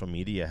that social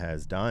media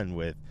has done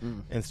with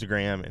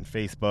Instagram and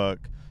Facebook,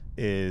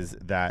 is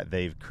that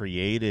they've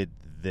created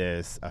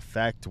this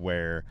effect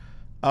where,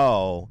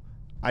 oh,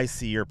 I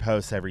see your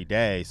posts every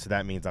day, so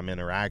that means I'm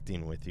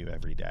interacting with you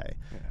every day.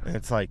 Yeah. And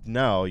it's like,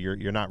 no,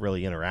 you're not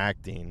really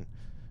interacting,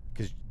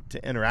 because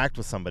to interact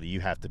with somebody, you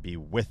have to be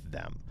with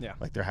them. Yeah.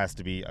 There has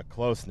to be a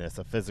closeness,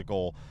 a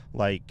physical,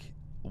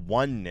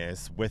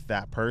 oneness with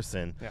that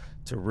person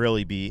to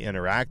really be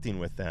interacting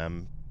with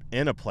them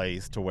in a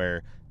place to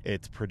where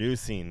it's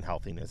producing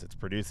healthiness, it's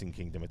producing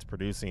kingdom, it's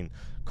producing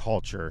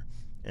culture.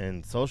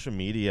 And social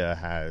media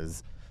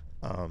has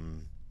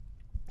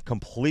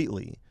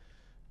completely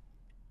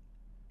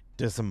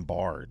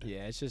disembarred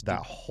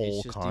that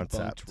whole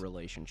concept.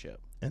 Relationship.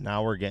 And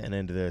now we're getting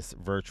into this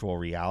virtual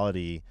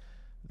reality,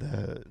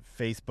 the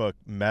Facebook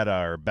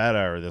meta or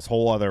beta, or this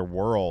whole other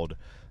world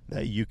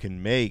that you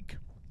can make.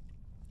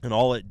 And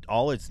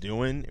all it's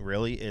doing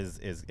really is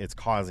it's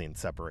causing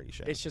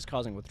separation. It's just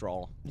causing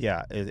withdrawal.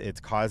 Yeah, it's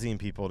causing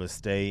people to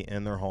stay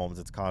in their homes.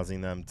 It's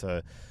causing them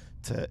to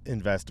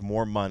invest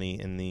more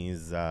money in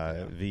these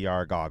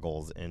VR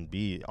goggles and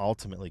be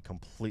ultimately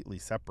completely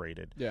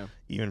separated. Yeah.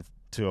 Even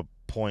to a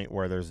point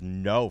where there's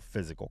no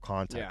physical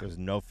contact. Yeah. There's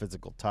no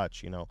physical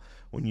touch.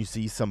 When you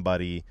see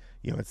somebody,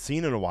 it's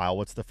seen in a while,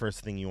 what's the first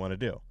thing you want to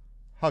do?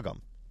 Hug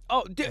them.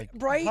 Oh,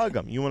 right? Hug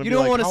them. You want to. You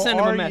don't want to send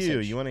them a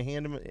message. You want to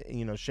hand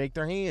them, shake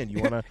their hand.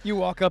 You want to. You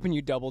walk up and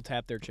you double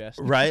tap their chest.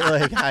 Right?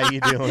 How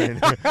you doing?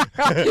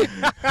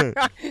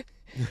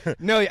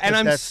 No,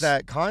 and that's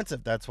that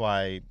concept. That's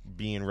why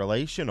being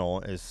relational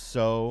is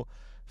so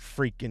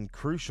freaking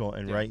crucial.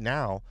 And right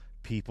now,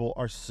 people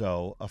are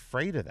so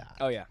afraid of that.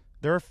 Oh yeah,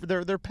 they're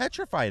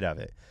petrified of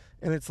it.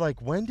 And it's like,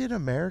 when did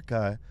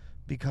America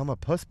become a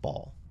puss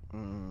ball?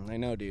 I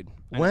know, dude.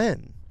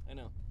 When? I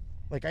know.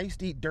 I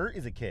used to eat dirt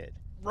as a kid.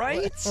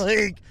 Right?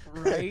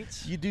 Right.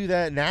 You do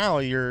that now,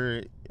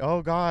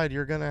 oh God,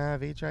 you're gonna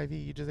have HIV.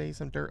 You just ate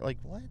some dirt.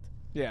 What?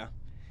 Yeah.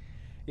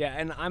 Yeah,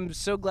 and I'm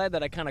so glad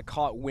that I kind of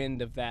caught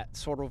wind of that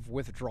sort of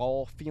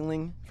withdrawal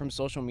feeling from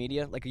social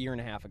media a year and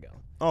a half ago.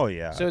 Oh,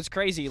 yeah. So it's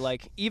crazy.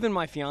 Even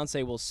my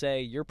fiance will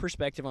say, your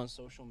perspective on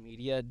social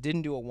media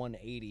didn't do a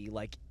 180.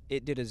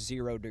 It did a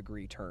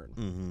 0-degree turn.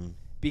 Mm-hmm.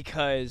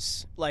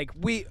 Because,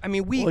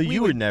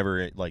 you would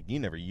never, you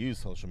never use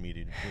social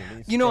media.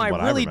 I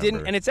really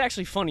didn't. And it's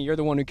actually funny. You're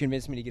the one who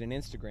convinced me to get an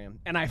Instagram.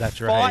 And I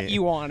fought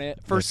you on it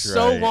for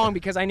so long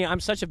because I knew I'm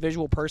such a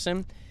visual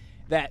person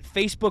that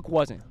Facebook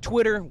wasn't.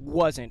 Twitter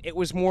wasn't. It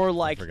was more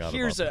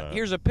here's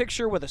a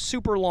picture with a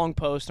super long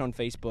post on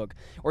Facebook,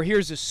 or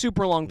here's a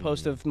super long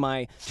post of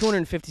my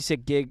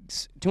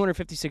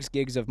 256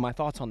 gigs of my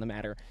thoughts on the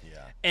matter.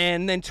 Yeah.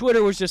 And then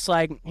Twitter was just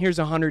like, here's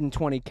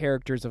 120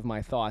 characters of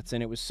my thoughts,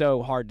 and it was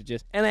so hard to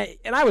just. And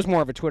I was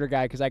more of a Twitter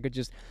guy because I could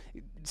just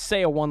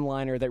say a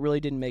one-liner that really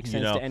didn't make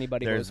sense to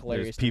anybody, but was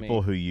hilarious to me. There's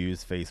people who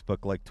use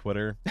Facebook like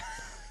Twitter,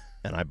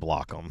 and I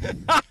block them.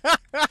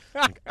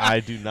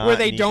 I do not. Where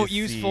they don't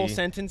use full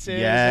sentences.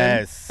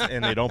 Yes,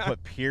 and they don't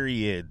put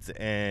periods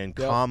and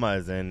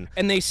commas and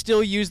they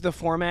still use the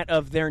format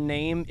of their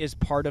name is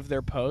part of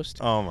their post.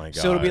 Oh my god!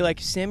 So it'll be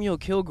like Samuel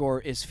Kilgore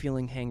is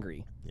feeling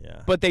hangry.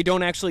 Yeah. But they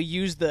don't actually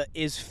use the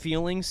is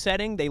feeling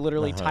setting. They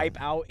literally type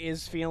out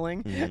is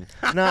feeling.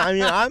 Mm-hmm. No, I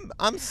mean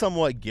I'm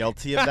somewhat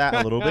guilty of that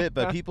a little bit,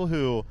 but people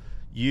who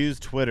use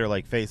Twitter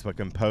like Facebook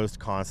and post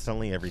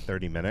constantly every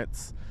 30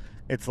 minutes,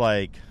 it's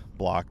like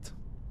blocked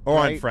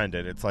or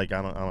unfriended. It's like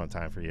I don't have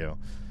time for you,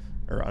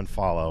 or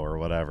unfollow or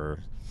whatever.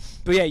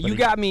 But yeah, you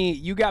got me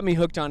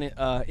hooked on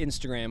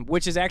Instagram,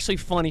 which is actually a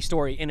funny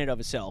story in and of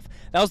itself.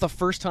 That was the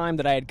first time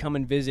that I had come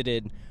and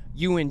visited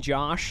you and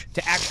Josh,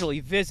 to actually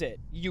visit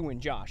you and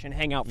Josh and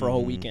hang out for a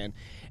whole weekend.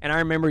 And I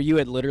remember you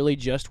had literally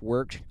just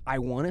worked, I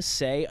want to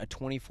say, a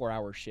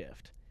 24-hour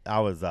shift.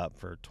 I was up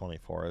for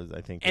 24,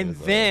 I think. And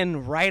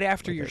then right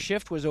after your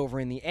shift was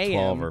over in the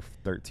AM, 12 or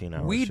 13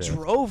 hours. We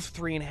drove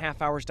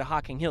 3.5 hours to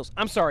Hocking Hills.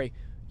 I'm sorry.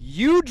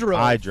 I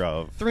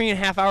drove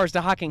 3.5 hours to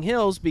Hocking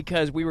Hills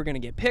because we were going to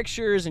get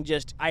pictures and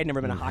just, I had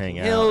never been to Hocking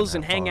Hills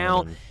and hang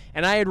out.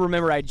 And I had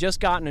remember I had just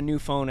gotten a new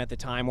phone at the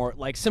time, or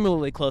like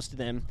similarly close to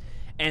them.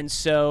 And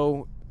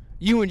so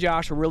you and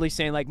Josh were really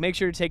saying, like, make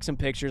sure to take some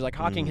pictures. Like,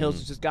 Hocking Hills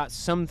has just got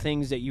some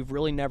things that you've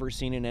really never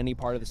seen in any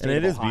part of the state of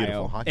Ohio. And it is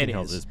beautiful. Hocking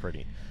Hills is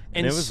pretty.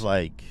 And it was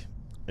like,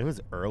 it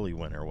was early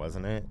winter,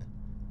 wasn't it?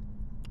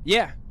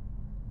 Yeah.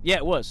 Yeah,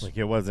 it was. Like,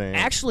 it wasn't.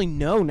 Actually,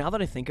 no, now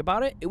that I think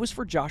about it, it was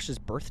for Josh's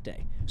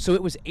birthday. So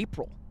it was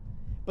April.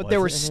 But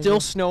there was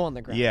still snow on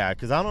the ground. Yeah,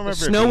 because I don't remember.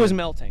 The snow was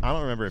melting. I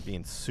don't remember it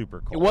being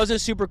super cold. It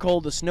wasn't super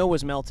cold. The snow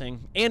was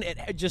melting. And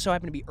it just so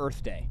happened to be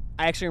Earth Day.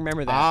 I actually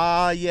remember that.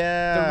 Ah,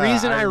 yeah. The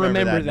reason I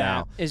remember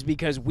that is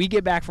because we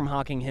get back from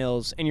Hocking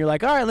Hills, and you're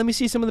like, all right, let me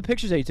see some of the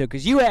pictures that you took.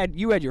 Because you had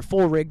your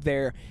full rig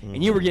there,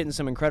 and you were getting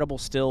some incredible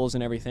stills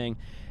and everything.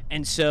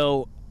 And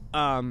so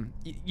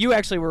you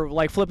actually were,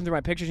 like, flipping through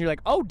my pictures, and you're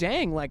like, oh,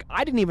 dang, like,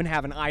 I didn't even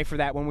have an eye for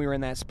that when we were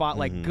in that spot.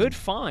 Like, good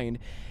find.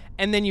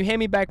 And then you hand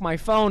me back my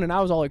phone, and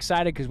I was all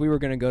excited because we were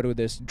going to go to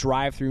this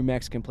drive-through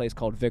Mexican place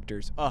called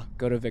Victor's.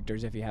 Go to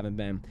Victor's if you haven't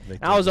been.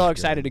 I was all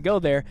excited to go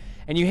there,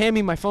 and you hand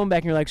me my phone back,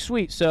 and you're like,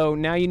 sweet, so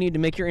now you need to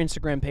make your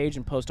Instagram page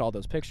and post all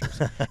those pictures.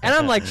 And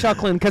I'm like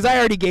chuckling because I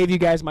already gave you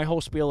guys my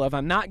whole spiel of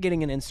I'm not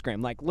getting an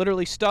Instagram. Like,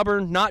 literally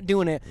stubborn, not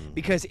doing it,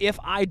 because if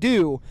I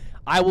do,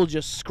 I will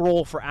just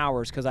scroll for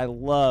hours because I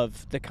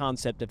love the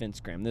concept of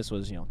Instagram. This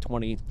was,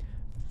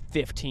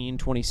 2015,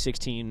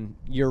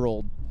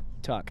 2016-year-old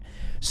Tuck.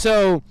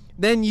 So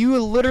then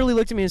you literally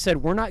looked at me and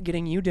said, we're not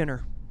getting you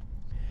dinner.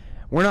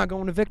 We're not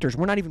going to Victor's.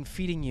 We're not even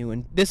feeding you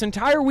and this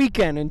entire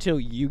weekend until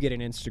you get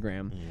an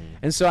Instagram.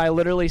 And so I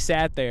literally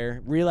sat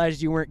there,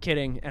 realized you weren't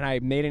kidding, and I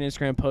made an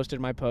Instagram, posted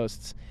my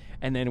posts,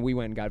 and then we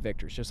went and got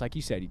Victor's. Just like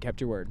you said, you kept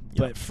your word.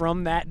 Yep. But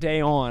from that day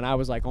on, I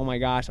was like, oh my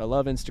gosh, I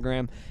love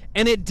Instagram.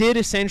 And it did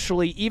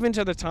essentially, even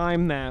to the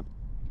time that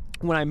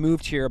when I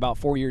moved here about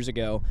 4 years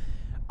ago,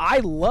 I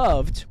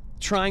loved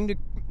trying to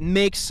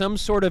make some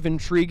sort of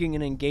intriguing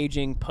and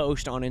engaging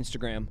post on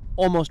Instagram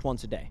almost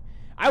once a day.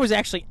 I was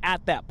actually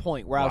at that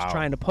point where I was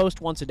trying to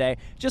post once a day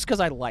just because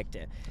I liked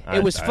it.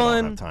 It was fun.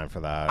 I don't have time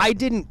for that. I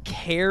didn't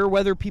care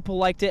whether people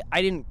liked it.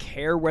 I didn't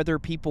care whether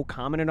people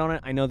commented on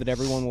it. I know that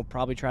everyone will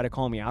probably try to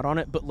call me out on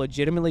it, but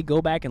legitimately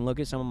go back and look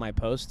at some of my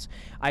posts.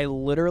 I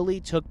literally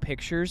took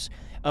pictures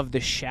of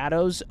the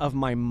shadows of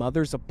my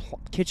mother's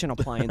kitchen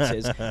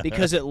appliances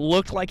because it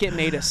looked like it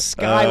made a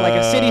sky, like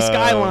a city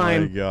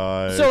skyline. Oh my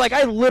gosh. So, like,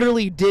 I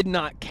literally did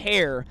not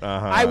care.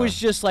 I was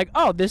just like,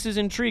 oh, this is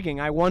intriguing.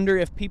 I wonder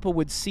if people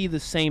would see the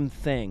same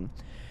thing.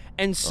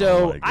 And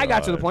so I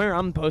got to the point where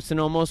I'm posting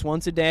almost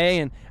once a day,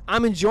 and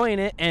I'm enjoying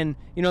it. And,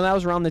 that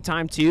was around the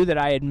time, too, that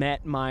I had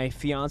met my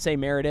fiance,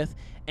 Meredith,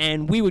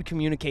 and we would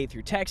communicate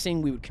through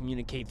texting. We would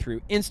communicate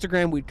through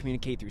Instagram. We'd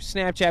communicate through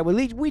Snapchat.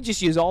 We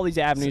just use all these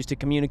avenues to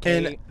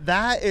communicate. And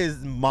that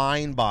is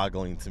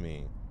mind-boggling to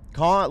me.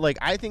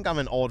 I think I'm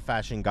an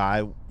old-fashioned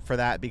guy for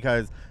that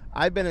because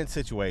I've been in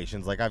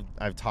situations, like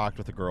I've talked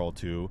with a girl or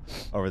two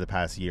over the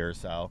past year or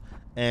so,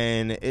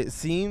 and it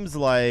seems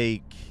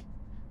like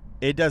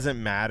it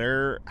doesn't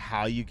matter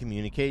how you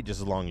communicate, just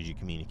as long as you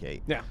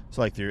communicate. Yeah.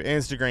 So, like, through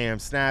Instagram,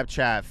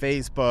 Snapchat,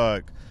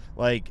 Facebook,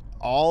 like,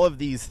 all of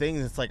these things,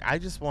 it's like, I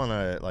just want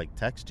to, like,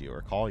 text you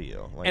or call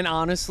you. Like, and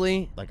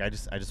honestly, like, I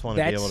just want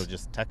to be able to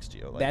just text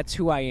you. Like, that's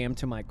who I am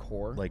to my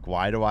core. Like,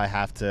 why do I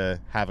have to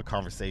have a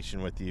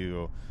conversation with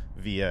you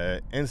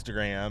via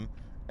Instagram,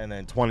 and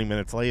then 20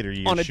 minutes later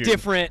you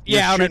shoot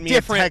me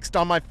a text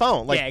on my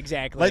phone? Like, yeah,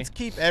 exactly. Let's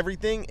keep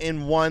everything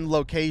in one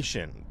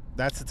location.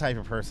 That's the type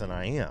of person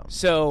I am.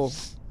 So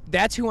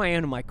that's who I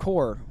am to my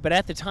core. But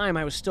at the time,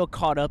 I was still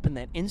caught up in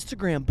that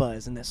Instagram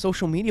buzz and that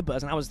social media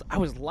buzz, and I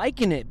was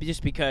liking it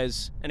just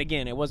because. And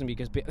again, it wasn't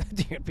because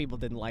people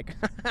didn't like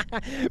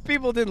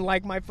people didn't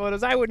like my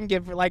photos. I wouldn't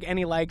give like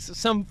any likes,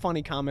 some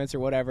funny comments or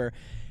whatever.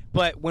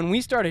 But when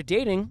we started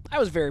dating, I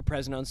was very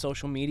present on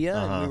social media,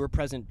 and we were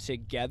present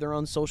together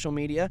on social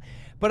media.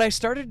 But I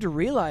started to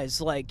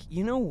realize, like,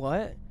 you know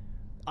what?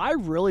 I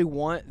really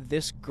want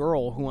this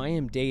girl who I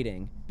am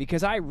dating,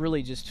 because I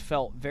really just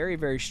felt very,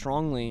 very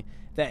strongly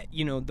that,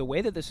 you know, the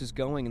way that this is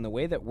going and the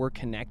way that we're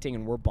connecting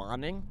and we're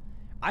bonding,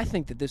 I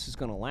think that this is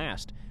going to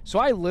last. So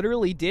I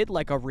literally did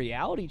like a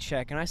reality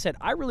check, and I said,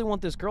 I really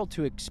want this girl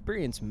to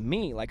experience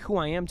me, like who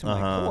I am to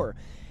my core.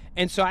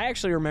 And so I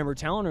actually remember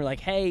telling her,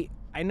 like, hey,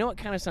 I know it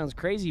kind of sounds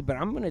crazy, but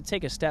I'm going to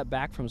take a step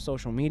back from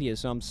social media.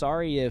 So I'm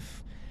sorry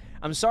if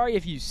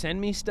you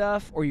send me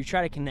stuff or you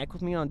try to connect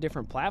with me on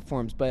different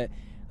platforms, but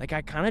like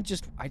I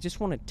just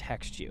want to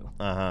text you.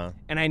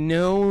 And I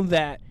know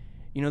that,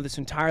 you know, this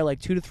entire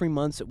like 2 to 3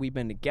 months that we've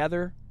been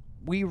together,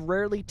 we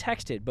rarely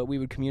texted, but we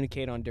would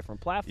communicate on different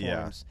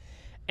platforms.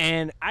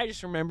 And I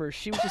just remember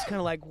she was just kind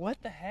of like,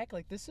 "What the heck?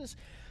 Like this is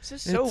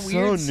so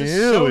weird.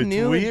 So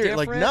new. It's weird.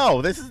 Like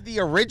no, this is the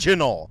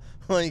original.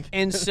 Like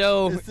and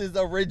so this is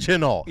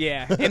original.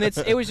 Yeah, and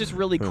it was just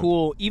really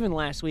cool. Even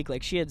last week,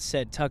 like she had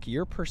said, Tuck,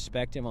 your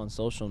perspective on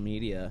social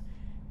media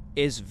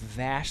is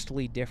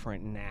vastly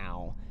different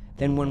now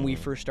than when we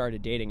first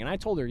started dating. And I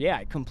told her, yeah,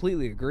 I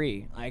completely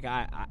agree. Like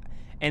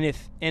and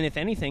if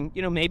anything,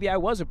 you know, maybe I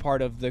was a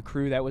part of the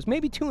crew that was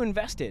maybe too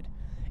invested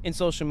in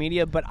social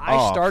media, but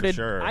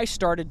I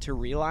started to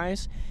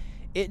realize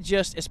it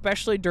just,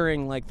 especially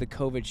during like the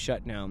COVID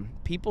shutdown,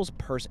 people's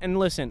and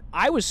listen,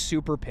 I was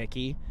super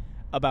picky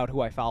about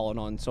who I followed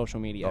on social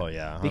media. Oh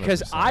yeah, 100%.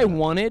 Because I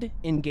wanted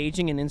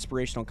engaging and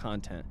inspirational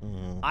content.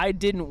 I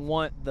didn't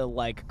want the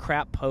like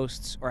crap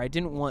posts, or I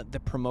didn't want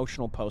the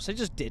promotional posts. I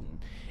just didn't.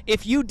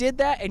 If you did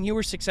that and you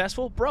were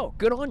successful, bro,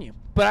 good on you.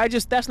 But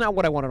that's not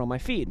what I wanted on my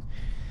feed.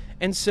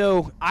 And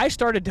so I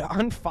started to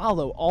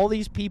unfollow all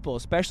these people,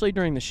 especially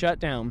during the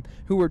shutdown,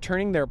 who were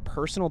turning their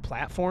personal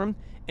platform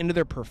into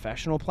their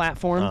professional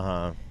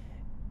platform.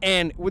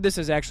 And this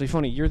is actually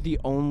funny. You're the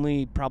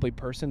only probably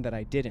person that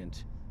I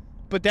didn't.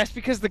 But that's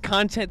because the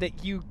content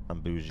that you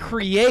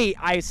create,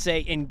 I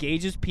say,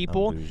 engages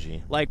people,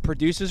 like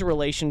produces a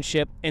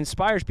relationship,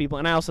 inspires people.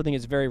 And I also think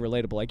it's very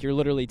relatable. Like you're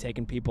literally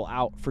taking people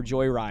out for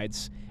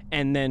joyrides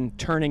and then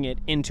turning it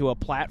into a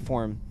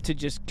platform to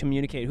just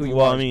communicate who you are.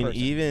 Well, I mean,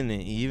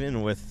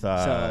 even with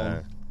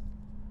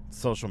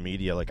social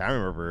media, like I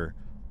remember,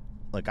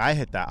 like I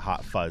hit that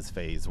hot fuzz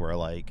phase where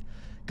like,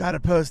 gotta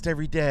post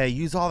every day,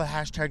 use all the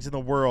hashtags in the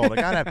world. I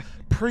gotta have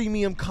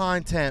premium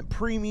content,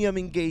 premium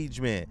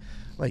engagement.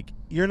 Like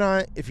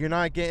if you're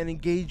not getting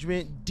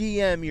engagement,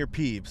 DM your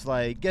peeps.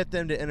 Like get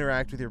them to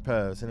interact with your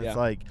posts. And it's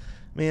like,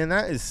 man,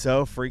 that is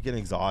so freaking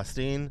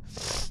exhausting.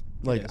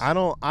 Like I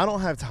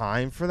don't have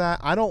time for that.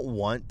 I don't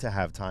want to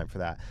have time for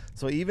that.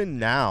 So even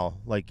now,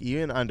 like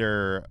even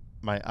under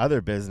my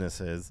other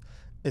businesses,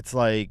 it's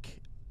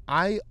like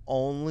I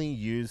only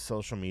use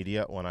social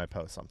media when I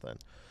post something.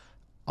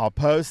 I'll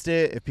post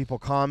it. If people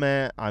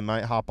comment, I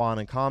might hop on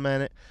and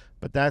comment it,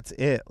 but that's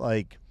it.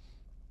 Like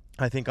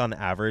I think on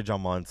average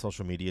I'm on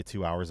social media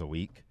 2 hours a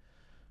week.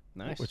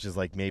 Nice. Which is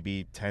like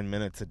maybe 10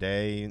 minutes a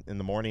day in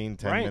the morning,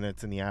 10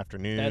 minutes in the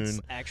afternoon. That's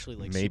actually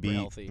like super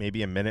healthy.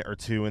 Maybe a minute or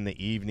two in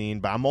the evening,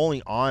 but I'm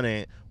only on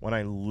it when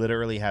I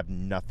literally have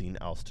nothing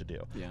else to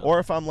do. Yeah. Or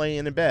if I'm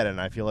laying in bed and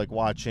I feel like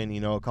watching,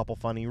 you know, a couple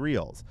funny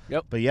reels.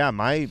 Yep. But yeah,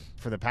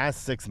 for the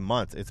past 6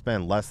 months, it's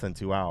been less than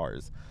 2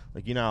 hours.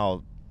 Like, you know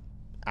how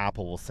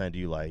Apple will send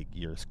you like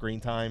your screen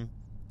time?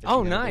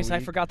 Oh, nice. I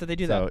forgot that they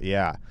do that. So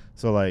yeah.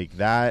 So like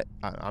that,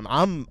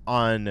 I'm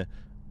on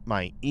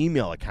my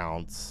email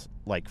accounts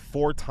like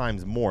 4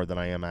 times more than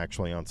I am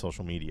actually on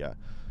social media,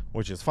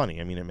 which is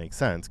funny. I mean, it makes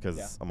sense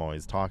because I'm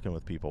always talking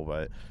with people,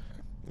 but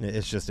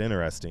it's just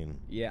interesting.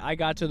 Yeah, I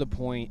got to the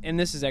point, and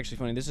this is actually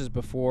funny. This is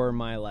before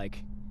my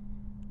like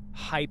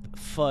hype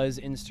fuzz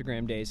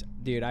Instagram days.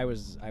 Dude, I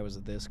was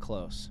this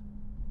close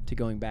to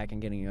going back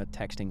and getting a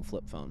texting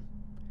flip phone.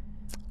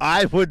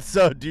 I would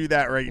so do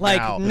that right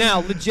now. Like now,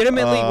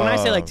 legitimately, when I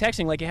say like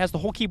texting, like it has the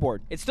whole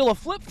keyboard. It's still a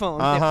flip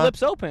phone. It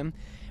flips open,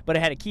 but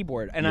it had a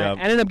keyboard. And I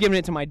ended up giving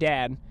it to my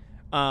dad,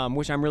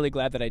 which I'm really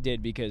glad that I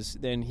did, because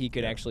then he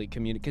could actually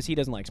communicate, because he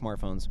doesn't like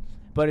smartphones.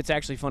 But it's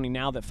actually funny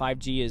now that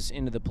 5G is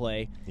into the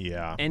play.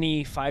 Yeah.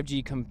 Any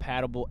 5G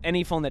compatible,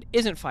 any phone that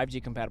isn't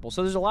 5G compatible.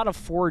 So there's a lot of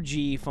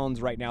 4G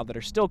phones right now that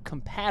are still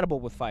compatible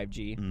with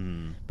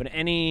 5G. But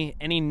any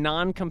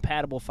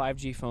non-compatible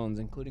 5G phones,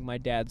 including my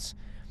dad's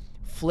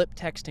flip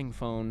texting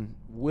phone,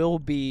 will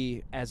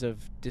be, as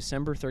of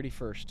December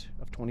 31st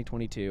of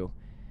 2022,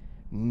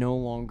 no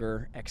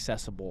longer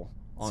accessible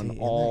on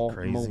all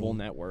mobile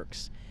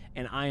networks.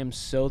 And I am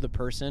so the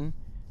person.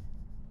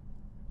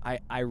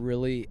 I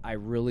really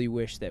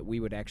wish that we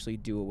would actually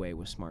do away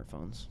with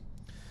smartphones.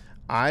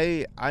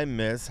 I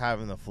miss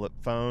having the flip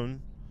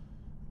phone,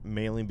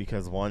 mainly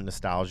because 1,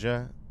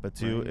 nostalgia, but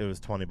 2, it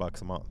was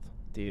 $20 a month.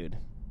 Dude.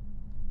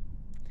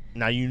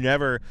 Now you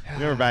remember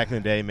back in the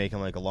day making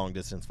like a long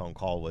distance phone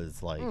call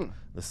was like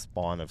the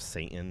spawn of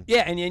Satan.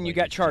 Yeah, and you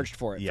got charged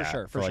for it,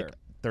 for sure. Like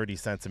 30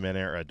 cents a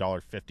minute or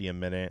 $1.50 a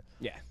minute.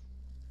 Yeah.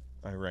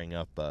 I rang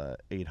up a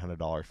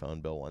 $800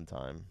 phone bill one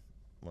time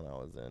when I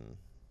was in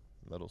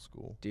middle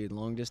school. Dude,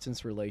 long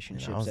distance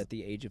relationships at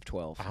the age of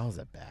 12. I was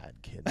a bad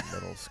kid in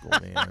middle school,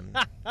 man.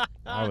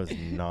 I was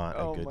not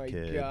a good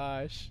kid. Oh my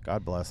gosh.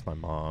 God bless my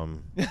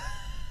mom.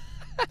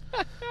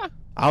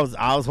 I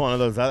was one of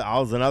those. I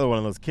was another one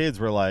of those kids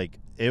where like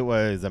it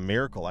was a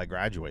miracle I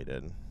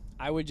graduated.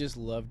 I would just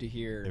love to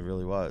hear. It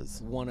really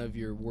was one of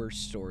your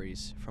worst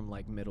stories from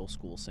like middle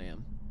school,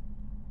 Sam.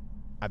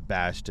 I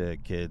bashed a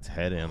kid's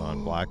head in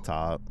on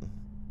blacktop.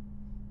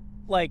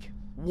 Like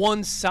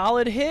one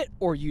solid hit,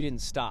 or you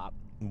didn't stop.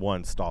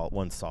 One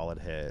solid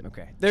hit.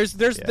 Okay.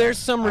 There's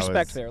some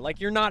respect there. Like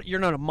you're not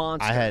a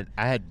monster. I had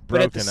broken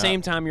but at the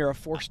same time you're a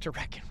force to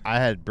reckon with. I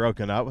had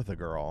broken up with a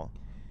girl,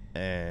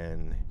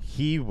 and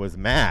he was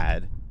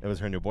mad. It was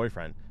her new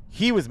boyfriend.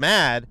 He was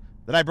mad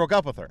that I broke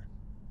up with her.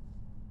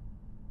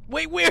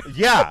 Wait, weird.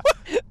 Yeah.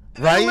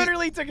 Right? It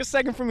literally took a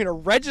second for me to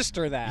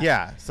register that.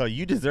 Yeah. So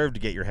you deserve to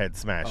get your head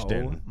smashed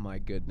in. Oh my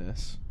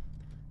goodness.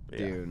 Yeah.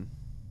 Dude,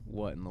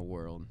 what in the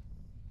world?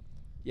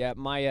 Yeah,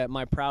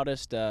 my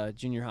proudest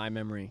junior high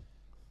memory,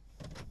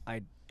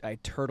 I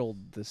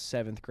turtled the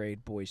 7th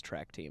grade boys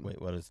track team.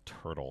 Wait, what does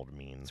turtled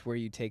mean? It's where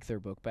you take their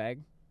book bag,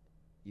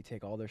 you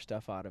take all their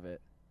stuff out of it,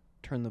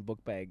 turn the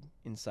book bag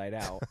inside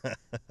out,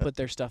 put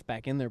their stuff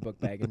back in their book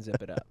bag, and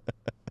zip it up.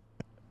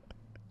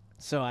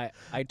 So I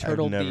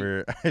turtled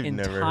the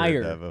entire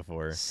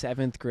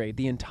 7th grade,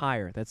 the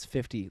entire. That's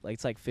 50. Like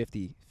it's like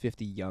 50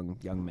 young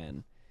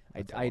men.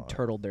 I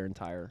turtled their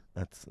entire.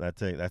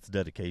 That's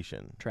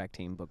dedication. Track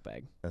team book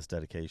bag. That's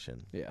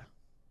dedication. Yeah.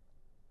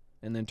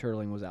 And then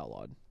turtling was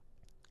outlawed.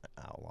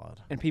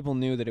 Outlawed. And people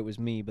knew that it was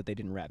me, but they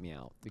didn't rat me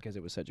out because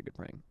it was such a good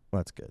prank.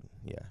 That's good.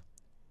 Yeah.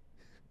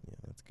 Yeah,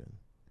 that's good.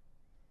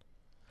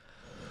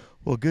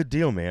 Well, good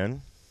deal,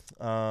 man.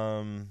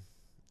 Do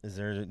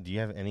you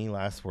have any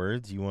last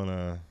words you want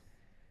to?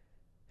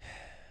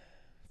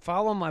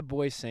 Follow my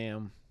boy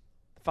Sam.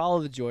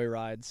 Follow the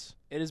joyrides.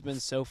 It has been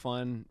so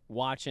fun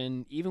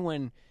watching, even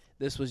when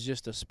this was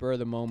just a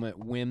spur-of-the-moment,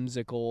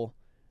 whimsical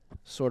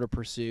sort of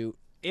pursuit.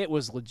 It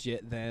was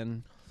legit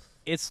then.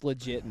 It's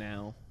legit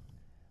now.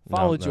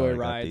 Follow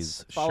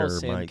joyrides. Follow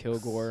Sam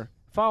Kilgore.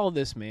 Follow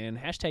this man.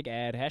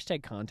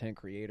 #ad. #content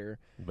creator.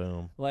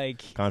 Boom.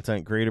 Like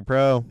content creator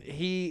pro.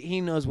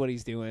 He knows what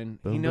he's doing.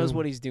 Boom, he knows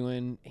what he's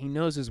doing. He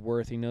knows his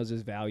worth. He knows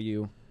his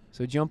value.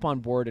 So jump on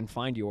board and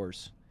find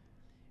yours.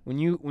 When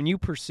you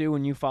pursue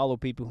and you follow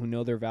people who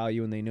know their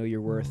value and they know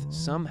your worth,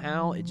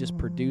 somehow it just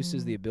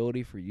produces the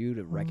ability for you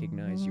to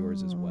recognize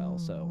yours as well.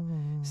 So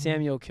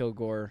Samuel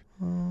Kilgore,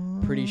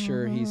 pretty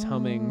sure he's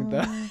humming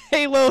the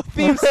Halo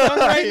theme song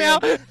right now.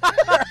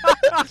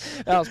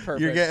 That was perfect.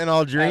 You're getting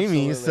all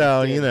dreamy, Absolutely.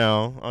 so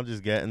Dude. I'll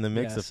just get in the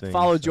mix of things.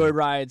 Follow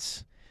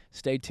joyrides.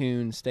 Stay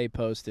tuned. Stay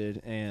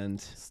posted,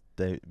 and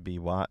stay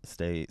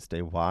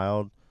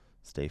wild,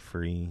 stay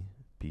free.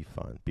 Be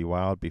fun. Be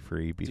wild, be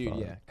free, be fun.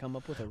 Yeah, come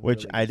up with a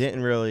Which I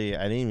didn't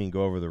even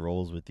go over the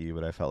rules with you,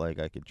 but I felt like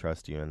I could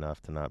trust you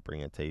enough to not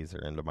bring a taser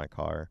into my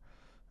car.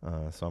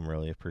 So I'm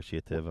really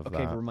appreciative of that.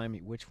 Okay, remind me,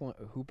 which one?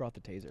 Who brought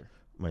the taser?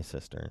 My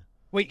sister.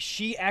 Wait,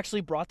 she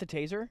actually brought the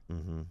taser?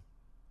 Mm-hmm.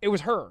 It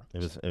was her. It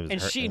was and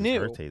her, she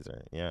knew. Her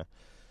taser, yeah.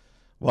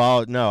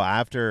 Well, no,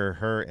 after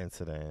her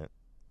incident,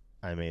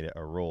 I made it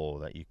a rule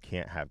that you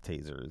can't have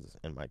tasers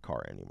in my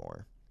car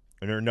anymore.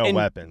 And there are no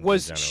weapons.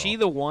 Was she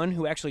the one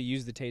who actually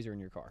used the taser in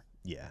your car?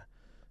 Yeah.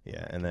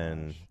 Yeah. And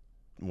then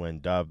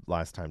when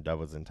last time Dub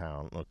was in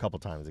town, a couple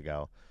times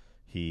ago,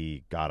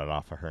 he got it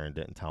off of her and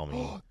didn't tell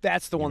me.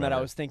 That's the one that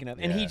I was thinking of.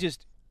 And he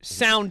just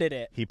sounded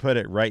it. He put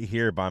it right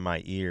here by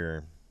my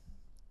ear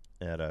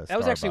at a Starbucks. That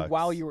was actually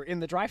while you were in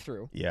the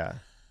drive-thru. Yeah.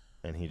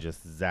 And he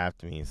just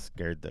zapped me,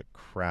 scared the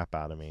crap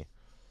out of me.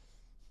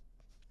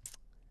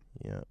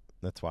 Yeah.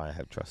 That's why I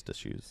have trust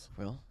issues.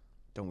 Well,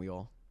 don't we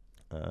all?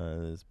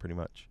 Is pretty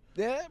much.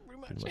 Yeah,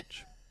 pretty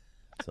much.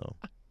 So,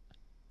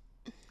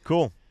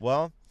 cool.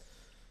 Well,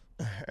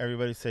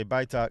 everybody say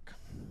bye, Tuck.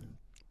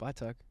 Bye,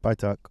 Tuck. Bye,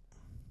 Tuck.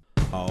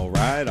 All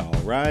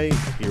right.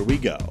 Here we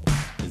go.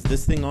 Is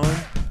this thing on?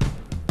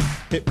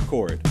 Hit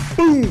record.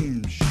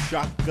 Boom!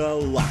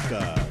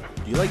 Shakalaka.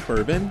 Do you like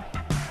bourbon?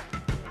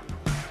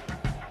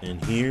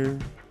 And here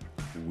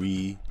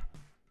we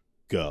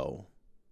go.